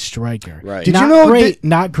good striker. Right. Did Not you know great,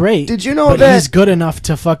 not great. did you know but that- he's good enough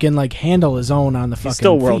to fucking like handle his own on the fucking He's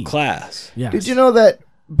still feet. world class. Yeah. Did you know that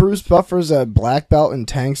Bruce Buffer's a black belt in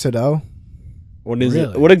Tang Soo Do? What is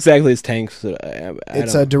Really? it? What exactly is tank?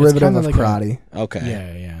 It's a derivative kinda of like a- karate. Okay.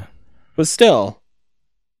 Yeah, yeah. But still,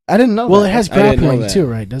 I didn't know Well, that. it has I didn't know grappling that. too,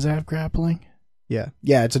 right? Does it have grappling?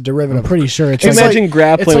 Yeah, it's a I'm derivative. pretty sure it's Imagine like,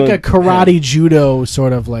 grappling. it's like a with- karate judo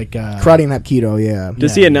sort of like Karate and Hapkido, yeah.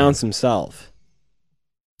 Does Yeah. he announce himself?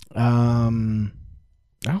 I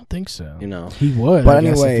don't think so. You know. He would. But I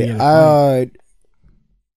guess, if he anyway, had a fight.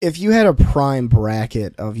 if you had a prime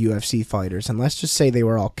bracket of UFC fighters, and let's just say they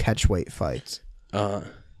were all catchweight fights,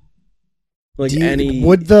 Like any.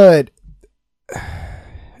 would the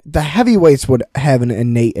heavyweights would have an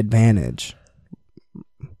innate advantage,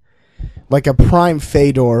 like a prime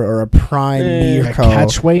Fedor or a prime a Mirko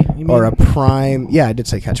catchweight, you mean? or a prime, yeah, I did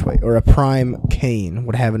say catchweight, or a prime Kane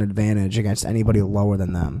would have an advantage against anybody lower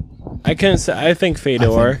than them. I can't say. I think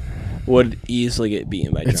Fedor would easily get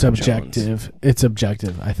beaten by. It's John objective. Jones. It's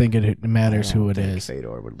objective. I think it matters I don't who it think is.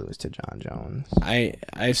 Fedor would lose to John Jones.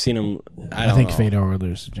 I've seen him. I I don't think know. Fedor would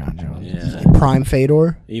lose to John Jones. Yeah, Prime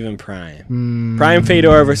Fedor. even Prime. Mm, Prime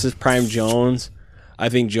Fedor versus Prime Jones. I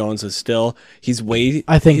think Jones is still. He's way.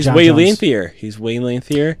 I think he's John way Jones- lengthier. He's way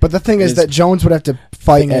lengthier. But the thing is Is- that Jones would have to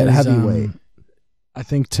fight thing at is, heavyweight. I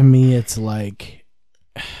think to me it's like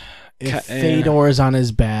if Ca- Fedor is on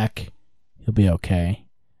his back, he'll be okay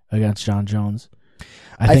against John Jones.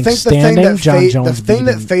 I think the thing standing, that John Jones. the thing beat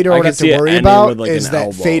that him. Fedor I would could have see to it worry ending about with, like, is an that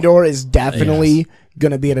elbow. Fedor is definitely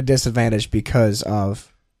going to be at a disadvantage because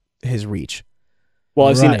of his reach.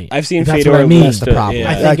 Well, Right. I've seen That's Fedor what I mean. lose That's the to- problem.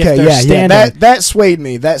 yeah. I think if okay, they're yeah, standing- that swayed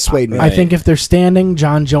me. That swayed me. I think if they're standing,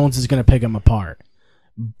 John Jones is going to pick him apart.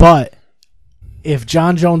 But if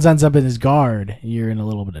John Jones ends up in his guard, you're in a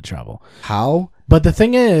little bit of trouble. How? But the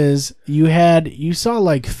thing is, you saw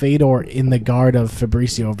like Fedor in the guard of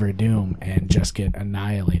Fabricio Verdum and just get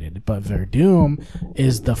annihilated. But Verdum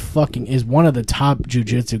is one of the top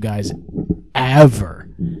jiu-jitsu guys ever.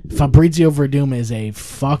 Fabrizio Verdum is a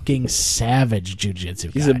fucking savage jiu-jitsu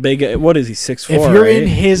guy. He's a big. What is he? 6'4". If you're right? in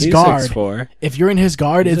his He's guard, 6'4". if you're in his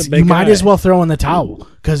guard, He's a it's big you might guy. as well throw in the towel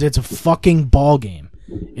because it's a fucking ball game.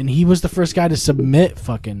 And he was the first guy to submit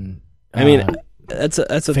fucking. I mean, that's a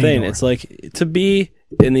thing. Fedor. It's like to be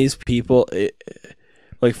in these people,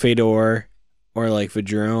 like Fedor or like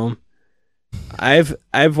Verdum. I've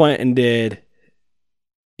went and did,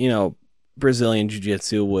 Brazilian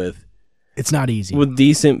jiu-jitsu with it's not easy.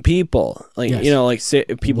 decent people, like Yes.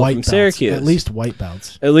 like people White from belts, Syracuse, at least white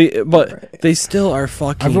belts. but they still are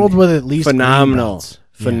fucking. I've rolled with at least green phenomenal, belts.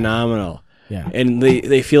 phenomenal, Yeah. and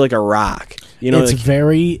they feel like a rock.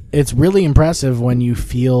 It's really impressive when you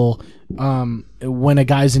feel when a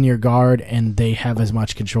guy's in your guard and they have as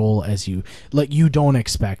much control as you. Like you don't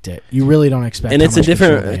expect it. You really don't expect. and how it's a much control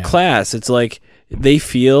they different have. class. It's like they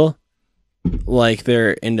feel like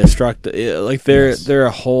they're indestructible. Like they're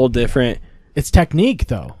a whole different. It's technique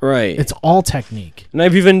though. Right. It's all technique. And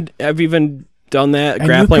I've even done that And you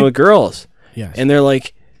grappling could- with girls, Yes. and they're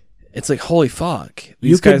like, it's like holy fuck,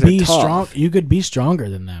 these you could guys be are tough. strong. You could be stronger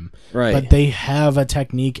than them. Right. But they have a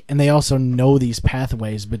technique, and they also know these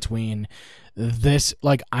pathways between this.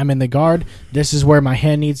 Like I'm in the guard. This is where my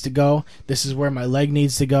hand needs to go. This is where my leg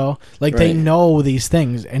needs to go. Like they Right. know these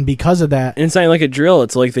things, and because of that, And it's not like a drill.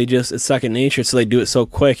 It's like it's second nature. So they do it so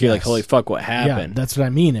quick. You're like, Yes. holy fuck, what yeah, happened? that's what I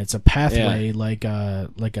mean. It's a pathway, like a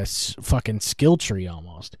fucking skill tree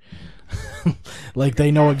almost. Like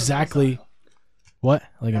they know exactly what,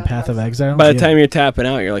 like in Path of Exile. By the Yeah. time you're tapping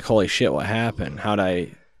out, you're like, holy shit, what happened? How'd I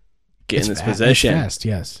get in this position? It's fast,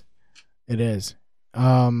 yes, it is.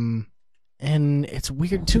 And it's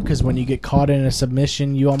weird too because when you get caught in a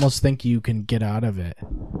submission, you almost think you can get out of it.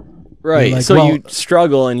 Right. You're like, so well- you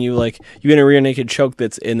struggle and you in a rear naked choke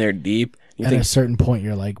that's in there deep. You At think, a certain point,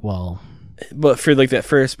 you're like, well, but for like that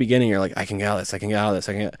first beginning, you're like, I can get out of this. I can get out of this.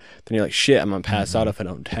 Then you're like, shit, I'm gonna pass out if I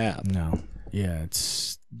don't tap. no, yeah,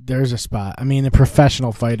 there's a spot. I mean, the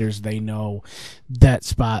professional fighters, they know that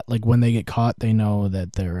spot. Like when they get caught, they know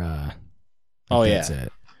that they're. Oh, that's yeah.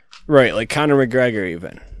 it. Right. Like Conor McGregor,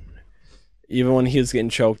 even when he was getting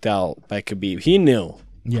choked out by Khabib, he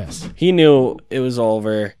knew it was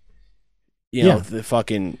over. You know, Yeah. the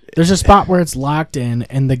fucking There's a spot where it's locked in,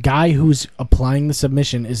 and the guy who's applying the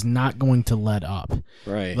submission is not going to let up.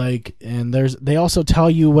 right. Like, and they also tell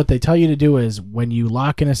you what they tell you to do is when you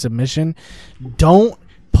lock in a submission, don't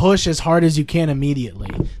push as hard as you can immediately.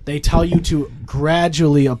 They tell you to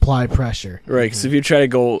gradually apply pressure. Right, because if you try to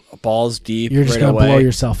go balls deep, You're just right gonna away, blow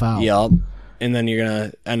yourself out. Yup, and then you're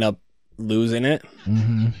gonna end up losing it.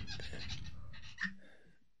 Mm-hmm.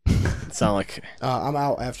 It's not like I'm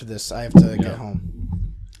out after this. I have to get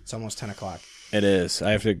home. It's almost 10 o'clock. it is.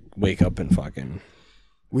 I have to wake up and fucking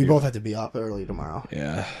We both have to be up early tomorrow.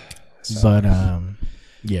 yeah. But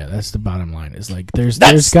yeah, that's the bottom line. Is like there's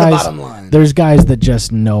That's guys the bottom line. there's guys that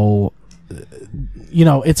just know you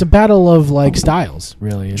know, it's a battle of like styles,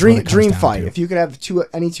 really. is what it comes Dream down fight. to. If you could have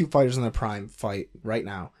any two fighters in their prime fight right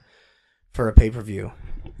now for a pay-per-view.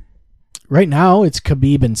 Right now, it's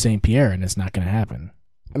Khabib and St. Pierre, and it's not going to happen.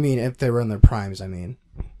 I mean, if they were in their primes, I mean.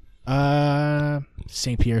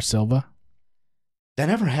 St. Pierre Silva. That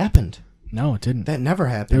never happened. No, it didn't. That never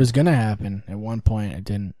happened. It was going to happen at one point. It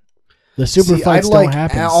didn't. The super See, fights I'd like don't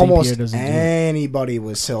happen. St. almost Pierre doesn't do it. anybody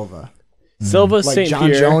with Silva. Silva, Like St. John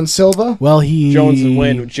Pierre. Jones Silva? Well, he Jones would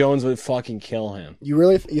win. Jones would fucking kill him.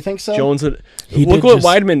 You think so? Jones would. He Look did what just-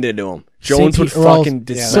 Weidman did to him. Jones would St. Pierre- fucking well,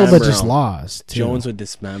 dismember Silva just him. lost. Too. Jones would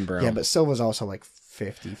dismember him. Yeah, but Silva's also like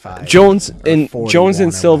 55. Jones or and 41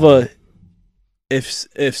 or Silva, whatever.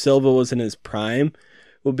 if Silva was in his prime,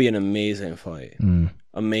 would be an amazing fight.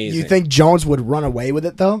 Amazing. You think Jones would run away with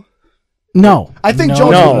it though? No, I think no,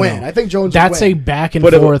 Jones No. would win. I think Jones That's would a win. back and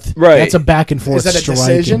But it- forth. right. That's a back and forth Is that a striking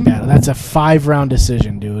decision? battle. That's a 5-round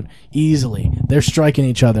decision, dude. Easily, they're striking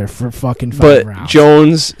each other for fucking 5 But rounds.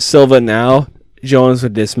 Jones Silva now, Jones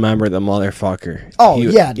would dismember the motherfucker. Oh He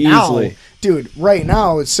would yeah, now, easily. dude. Right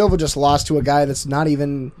now, Silva just lost to a guy that's not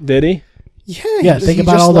even. Did he? Yeah, think he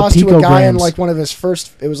about just all the lost to a guy in picograms. like one of his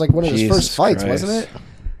first. It was like one of his Jesus first fights, Christ. wasn't it?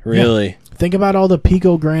 Really? Think about all the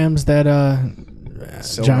picograms that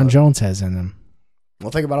Silva. John Jones has in them. Well,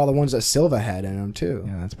 think about all the ones that Silva had in him too,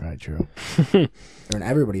 Yeah, that's probably true. and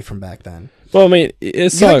everybody from back then. Well, I mean, it Do you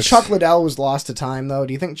think sucks. Chuck Liddell was lost to time though?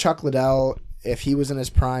 Do you think Chuck Liddell, if he was in his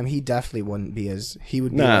prime, he definitely wouldn't be as he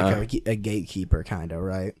would be Nah. like a gatekeeper kind of,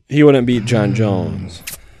 right? He wouldn't beat John Jones.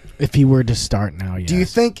 If he were to start now, yes. Do you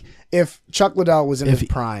think if Chuck Liddell was in If his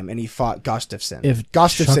prime and he fought Gustafsson, if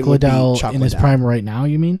Gustafsson Chuck would Liddell beat Chuck in his Liddell? prime right now,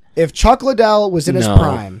 you mean? If Chuck Liddell was in his No.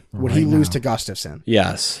 prime, would he Right lose now. to Gustafsson?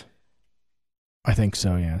 Yes. I think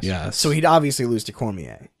so. Yes. Yes. So he'd obviously lose to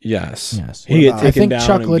Cormier. Yes. Yes. He get What about- I taken think down Chuck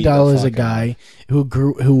and beat Liddell the is a fuck out. guy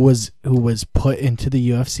who was put into the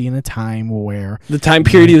UFC in a time where The time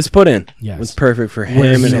period he was put in Yes. was perfect for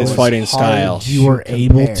Where him and he his was fighting hard. style. you were to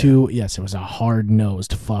able compare. to. Yes, it was a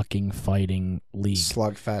hard-nosed fucking fighting league.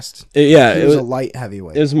 Slugfest. Yeah, He it was was. a light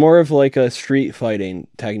heavyweight. It was more of like a street fighting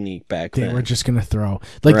technique back They then. were just gonna throw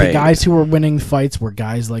like the Right. guys who were winning fights were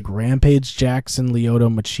guys like Rampage Jackson,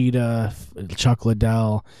 Lyoto Machida, Chuck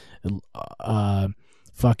Liddell,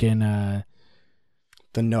 fucking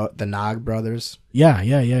the Nog brothers.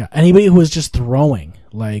 yeah. Anybody who was just throwing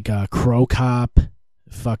like Crow Cop,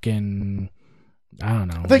 fucking I don't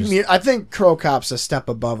know. I think Crow Cop's a step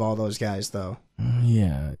above all those guys though.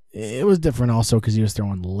 Yeah, it was different also because he was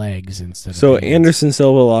throwing legs instead. So of hands. Anderson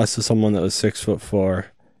Silva lost to someone that was 6'4".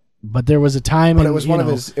 But there was a time, But in, it was you one of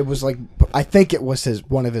know, his. It was like I think it was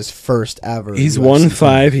one of his first ever. He's UFC won fights.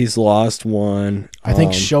 5. He's lost 1. I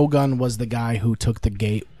think Shogun was the guy who took the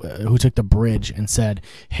gate, who took the bridge, and said,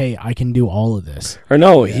 "Hey, I can do all of this." Or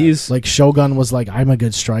no, he's Like Shogun was like, "I'm a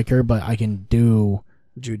good striker, but I can do."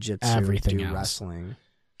 Jiu-jitsu, everything do else. wrestling.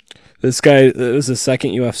 this guy. It was his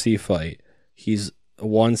second UFC fight. He's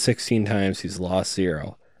won 16 times. He's lost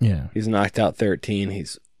 0. Yeah, He's knocked out 13.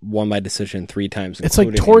 He's won by decision 3 times. It's like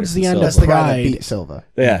including towards the Anderson end of That's Silva. the guy that Pride. beat Silva.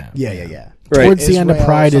 Yeah. Yeah. Right. towards the end of Israel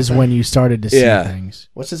Pride is something. when you started to see Yeah. things.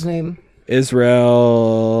 What's his name?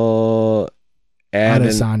 Israel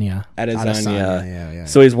Adesanya. Adesanya. Yeah.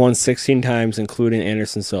 So he's won 16 times, including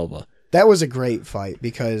Anderson Silva. That was a great fight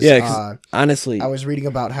because Yeah, 'cause honestly, I was reading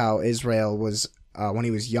about how Israel was when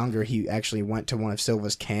he was younger. He actually went to one of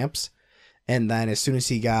Silva's camps, and then as soon as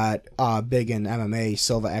he got big in MMA,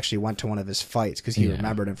 Silva actually went to one of his fights because he Yeah.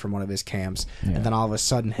 remembered him from one of his camps. Yeah. And then all of a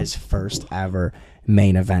sudden, his first ever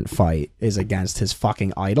main event fight is against his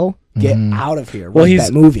fucking idol. Get out of here! Well, Write he's-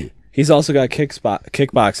 that movie. he's also got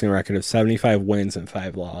kickboxing record of 75 wins and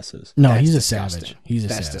 5 losses. No, That's he's a disgusting. savage. He's a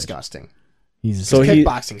That's savage. disgusting. He's a So savage. he-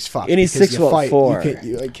 Kickboxing's fucked. and he's because you 6'4".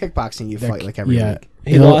 fight- like kickboxing, you fight like every yeah. week.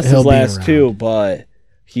 He He'll- lost he'll his be last around. 2, but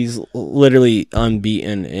he's literally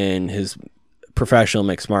unbeaten in his professional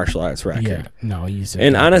mixed martial arts record. Yeah, no, he's.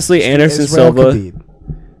 And honestly, Anderson Israel Silva,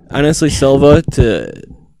 Khabib. Silva to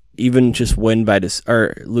even just win by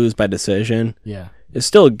or lose by decision yeah, is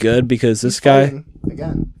still good because this He's guy, fighting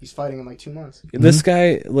again. He's fighting in like 2 months. this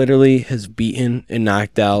guy literally has beaten and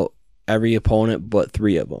knocked out every opponent but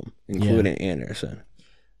 3 of them, including Anderson.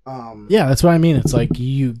 yeah, that's what I mean. It's like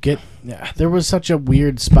you get. Yeah, there was such a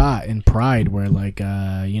weird spot in Pride where, like,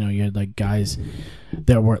 you had like guys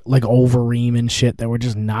that were like Overeem and shit that were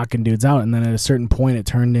just knocking dudes out, and then at a certain point, it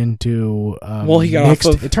turned into He got mixed.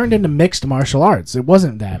 off of. It turned into mixed martial arts. It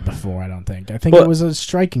wasn't that before. I don't think. I think Well, it was a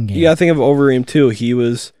striking game. You gotta think of Overeem too. He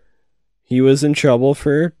was in trouble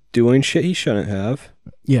for doing shit he shouldn't have.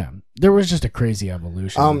 Yeah, there was just a crazy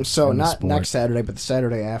evolution. So in the not sport. next Saturday, but the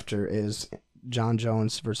Saturday after is John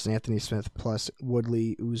Jones versus Anthony Smith plus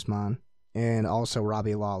Woodley Usman, and also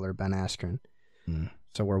Robbie Lawler, Ben Askren.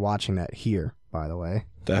 So we're watching that here, by the way.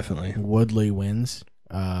 Definitely. Woodley wins.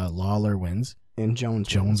 Lawler wins. And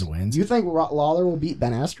Jones wins. You think Lawler will beat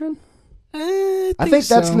Ben Askren? I think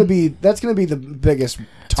that's gonna be the biggest.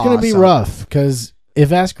 It's gonna be rough because if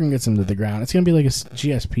Askren gets him to the ground, it's gonna be like a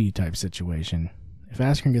GSP type situation. If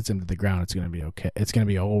Askren gets him to the ground, it's gonna be okay. It's gonna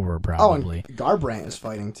be over probably. Oh, and Garbrandt is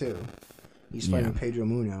fighting too. He's fighting Pedro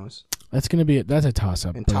Munoz. That's a toss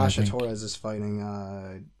up. And Tasha Torres is fighting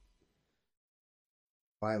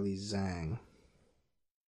Wiley Zhang.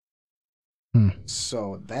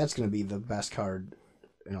 So that's gonna be the best card.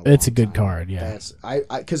 It's a good card, yeah. That's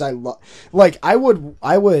because I love, like, I would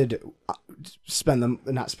not spend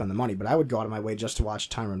the money, but I would go out of my way just to watch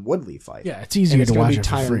Tyron Woodley fight. Yeah, it's easier to watch it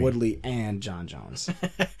for Tyron free. Woodley and John Jones.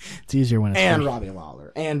 It's easier when it's and free. Robbie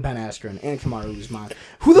Lawler and Ben Askren and Kamaru Usman.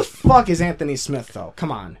 Who the fuck is Anthony Smith though?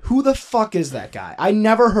 Come on, who the fuck is that guy? I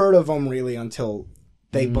never heard of him really until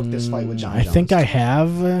they booked this fight with John Jones. I think I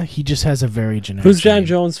have. He just has a very generic. Who's John name.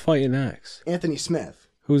 Jones fighting next? Anthony Smith.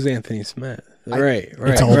 Who's Anthony Smith? Right.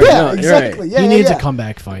 It's all- right. Yeah, No, you're exactly. right. Yeah, He needs yeah. a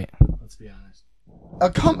comeback fight. Let's be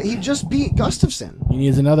honest. He just beat Gustafson. He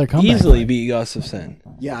needs another comeback. Easily fight. beat Gustafson.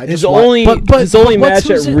 Yeah, I His just only but his only what's-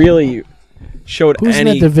 match who's that in- really showed Who's in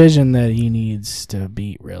any that division that he needs to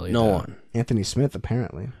beat? Really, no though? one. Anthony Smith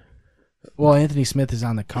apparently. Well, Anthony Smith is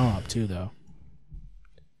on the come up too, though.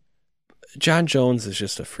 John Jones is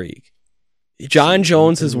just a freak. John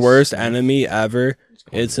Jones' worst enemy ever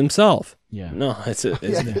is himself. Yeah. No, it's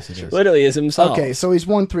Yes, it is. literally is himself. Okay, so he's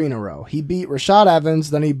won 3 in a row. He beat Rashad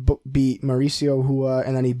Evans, then he beat Mauricio Hua,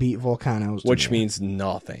 and then he beat Volkanos. Which means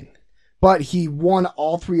nothing. But he won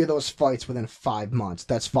all 3 of those fights within 5 months.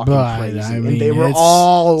 That's fucking But, crazy. I And mean, they were it's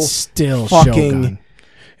all still fucking. Shogun.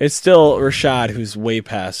 It's still Rashad who's way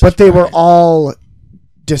past. But his they were prime. all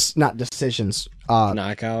not decisions.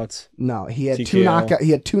 knockouts. No, he had TKO.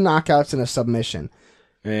 He had 2 knockouts and a submission.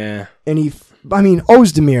 Yeah. And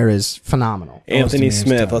Ozdemir is phenomenal. Anthony Ozdemir's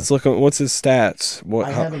Smith. tough. Let's look at what's his stats. What?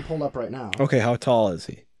 I have him pulled up right now. Okay, how tall is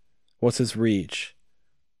he? What's his reach?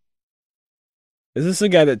 Is this the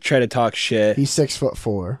guy that tried to talk shit? He's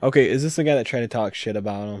 6'4". Okay, is this the guy that tried to talk shit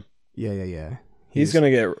about him? Yeah. He's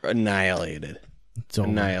gonna get annihilated. It's over.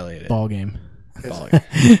 Annihilated. Ball game.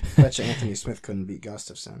 Bet you Anthony Smith couldn't beat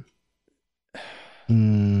Gustafson.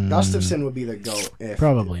 Gustafson would be the GOAT if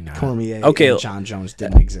Probably not. Cormier Okay. and John Jones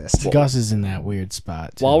didn't exist. Gus is in that weird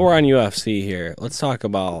spot. Too. While we're on UFC here, let's talk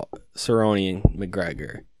about Cerrone and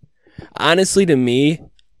McGregor. Honestly, to me,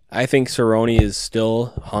 I think Cerrone is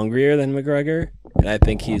still hungrier than McGregor, and I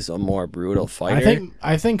think he's a more brutal fighter.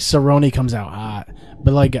 I think Cerrone comes out hot,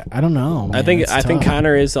 but like I don't know. Man. I think It's tough.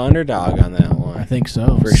 Connor is the underdog on that one. I think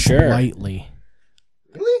so For sure. Slightly.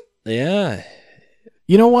 Really? Yeah.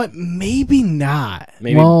 You know what? Maybe not.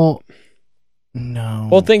 Maybe- Well, no.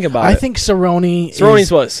 Well, think about I it. think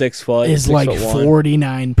Cerrone's what, 6 foot? is 6 like foot one?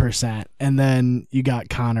 49%, and then you got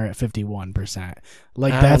Connor at 51%.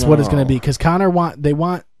 Like I that's don't what it's going know. to be because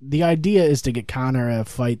the idea is to get Connor a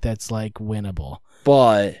fight that's like winnable.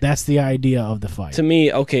 But That's the idea of the fight. to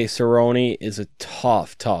me, okay, Cerrone is a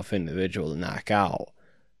tough individual to knock out.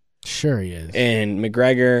 Sure, he is. And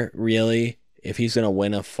McGregor, really, if he's going to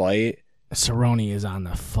win a fight, Cerrone is on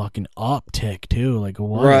the fucking uptick too. Like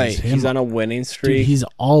what? right, is him? he's on a winning Dude, streak. he's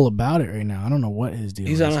all about it right now. I don't know what his deal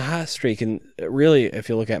He's is. on a hot streak. And really, if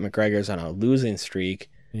you look at McGregor's on a losing streak,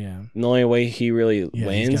 yeah. the only way he really Yeah,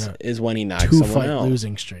 he's wins got a is when he knocks someone 2-fight out.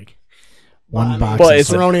 losing streak. Well, One I mean, box. But it's-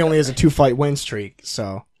 Cerrone only has a 2-fight win streak,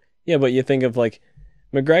 so Yeah, but you think of like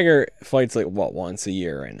McGregor fights like once a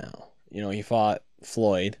year right now. You know, he fought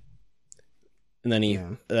Floyd, and then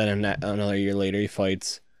another year later he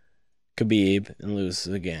fights Khabib and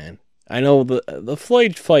loses again. I know the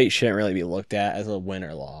Floyd fight shouldn't really be looked at as a win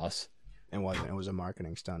or loss, it wasn't. It was a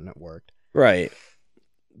marketing stunt and it worked. right?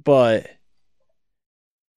 But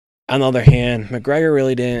on the other hand, McGregor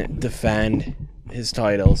really didn't defend his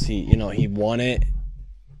titles. He won it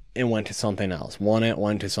and went to something else. Won it,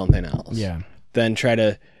 went to something else. Yeah. Then try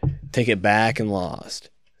to take it back and lost.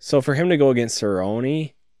 So for him to go against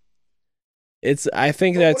Cerrone, I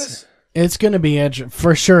think that's It's going to be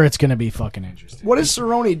for sure. It's going to be fucking interesting. What has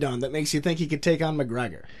Cerrone done that makes you think he could take on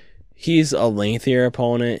McGregor? he's a lengthier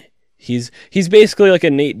opponent. He's basically like a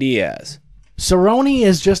Nate Diaz. Cerrone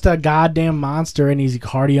is just a goddamn monster, and he's a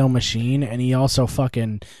cardio machine, and he also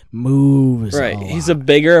fucking moves. Right. A He's lot. a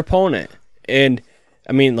bigger opponent. And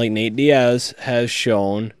I mean, like Nate Diaz has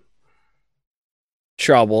shown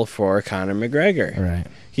trouble for Conor McGregor. right.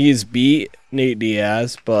 He's beat Nate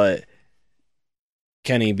Diaz, but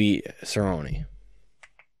can he beat Cerrone?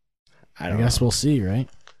 I don't guess know. we'll see, right?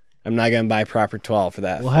 I'm not gonna buy proper 12 for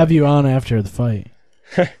that. We'll have you on after the fight.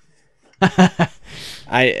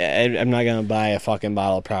 I'm not gonna buy a fucking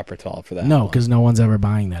bottle of proper 12 for that. No, one. because no one's ever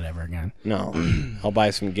buying that ever again. No, I'll buy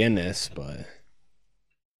some Guinness, but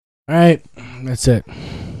All right, that's it.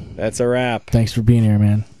 that's a wrap. Thanks for being here,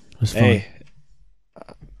 man. It was fun. Hey,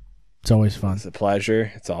 It's always fun. it's a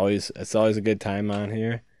pleasure. It's always a good time on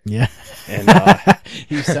here. Yeah. And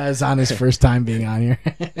He says on his first time being on here.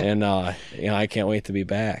 and I can't wait to be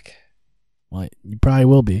back. Well, you probably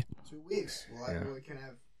will be. 2 weeks. Well, Yeah. we can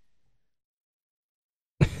have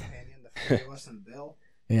companion, the three of us, and Bill.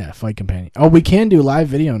 Yeah, fight companion. Oh, we can do live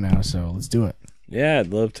video now, so let's do it. Yeah, I'd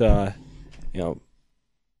love to.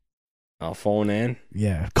 I'll phone in.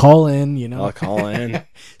 Yeah, call in. I'll call in.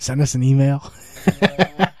 Send us an email.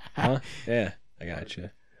 Huh? Yeah, I got you.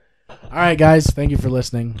 All right, guys. Thank you for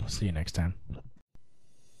listening. We'll see you next time.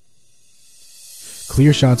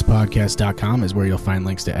 ClearShotsPodcast.com is where you'll find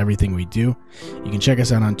links to everything we do. You can check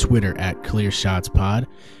us out on Twitter at ClearShotsPod.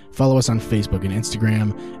 Follow us on Facebook and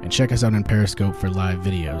Instagram, and check us out on Periscope for live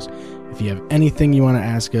videos. If you have anything you want to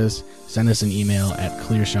ask us, send us an email at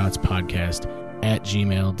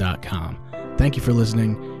clearshotspodcast@gmail.com. Thank you for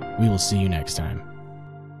listening. We will see you next time.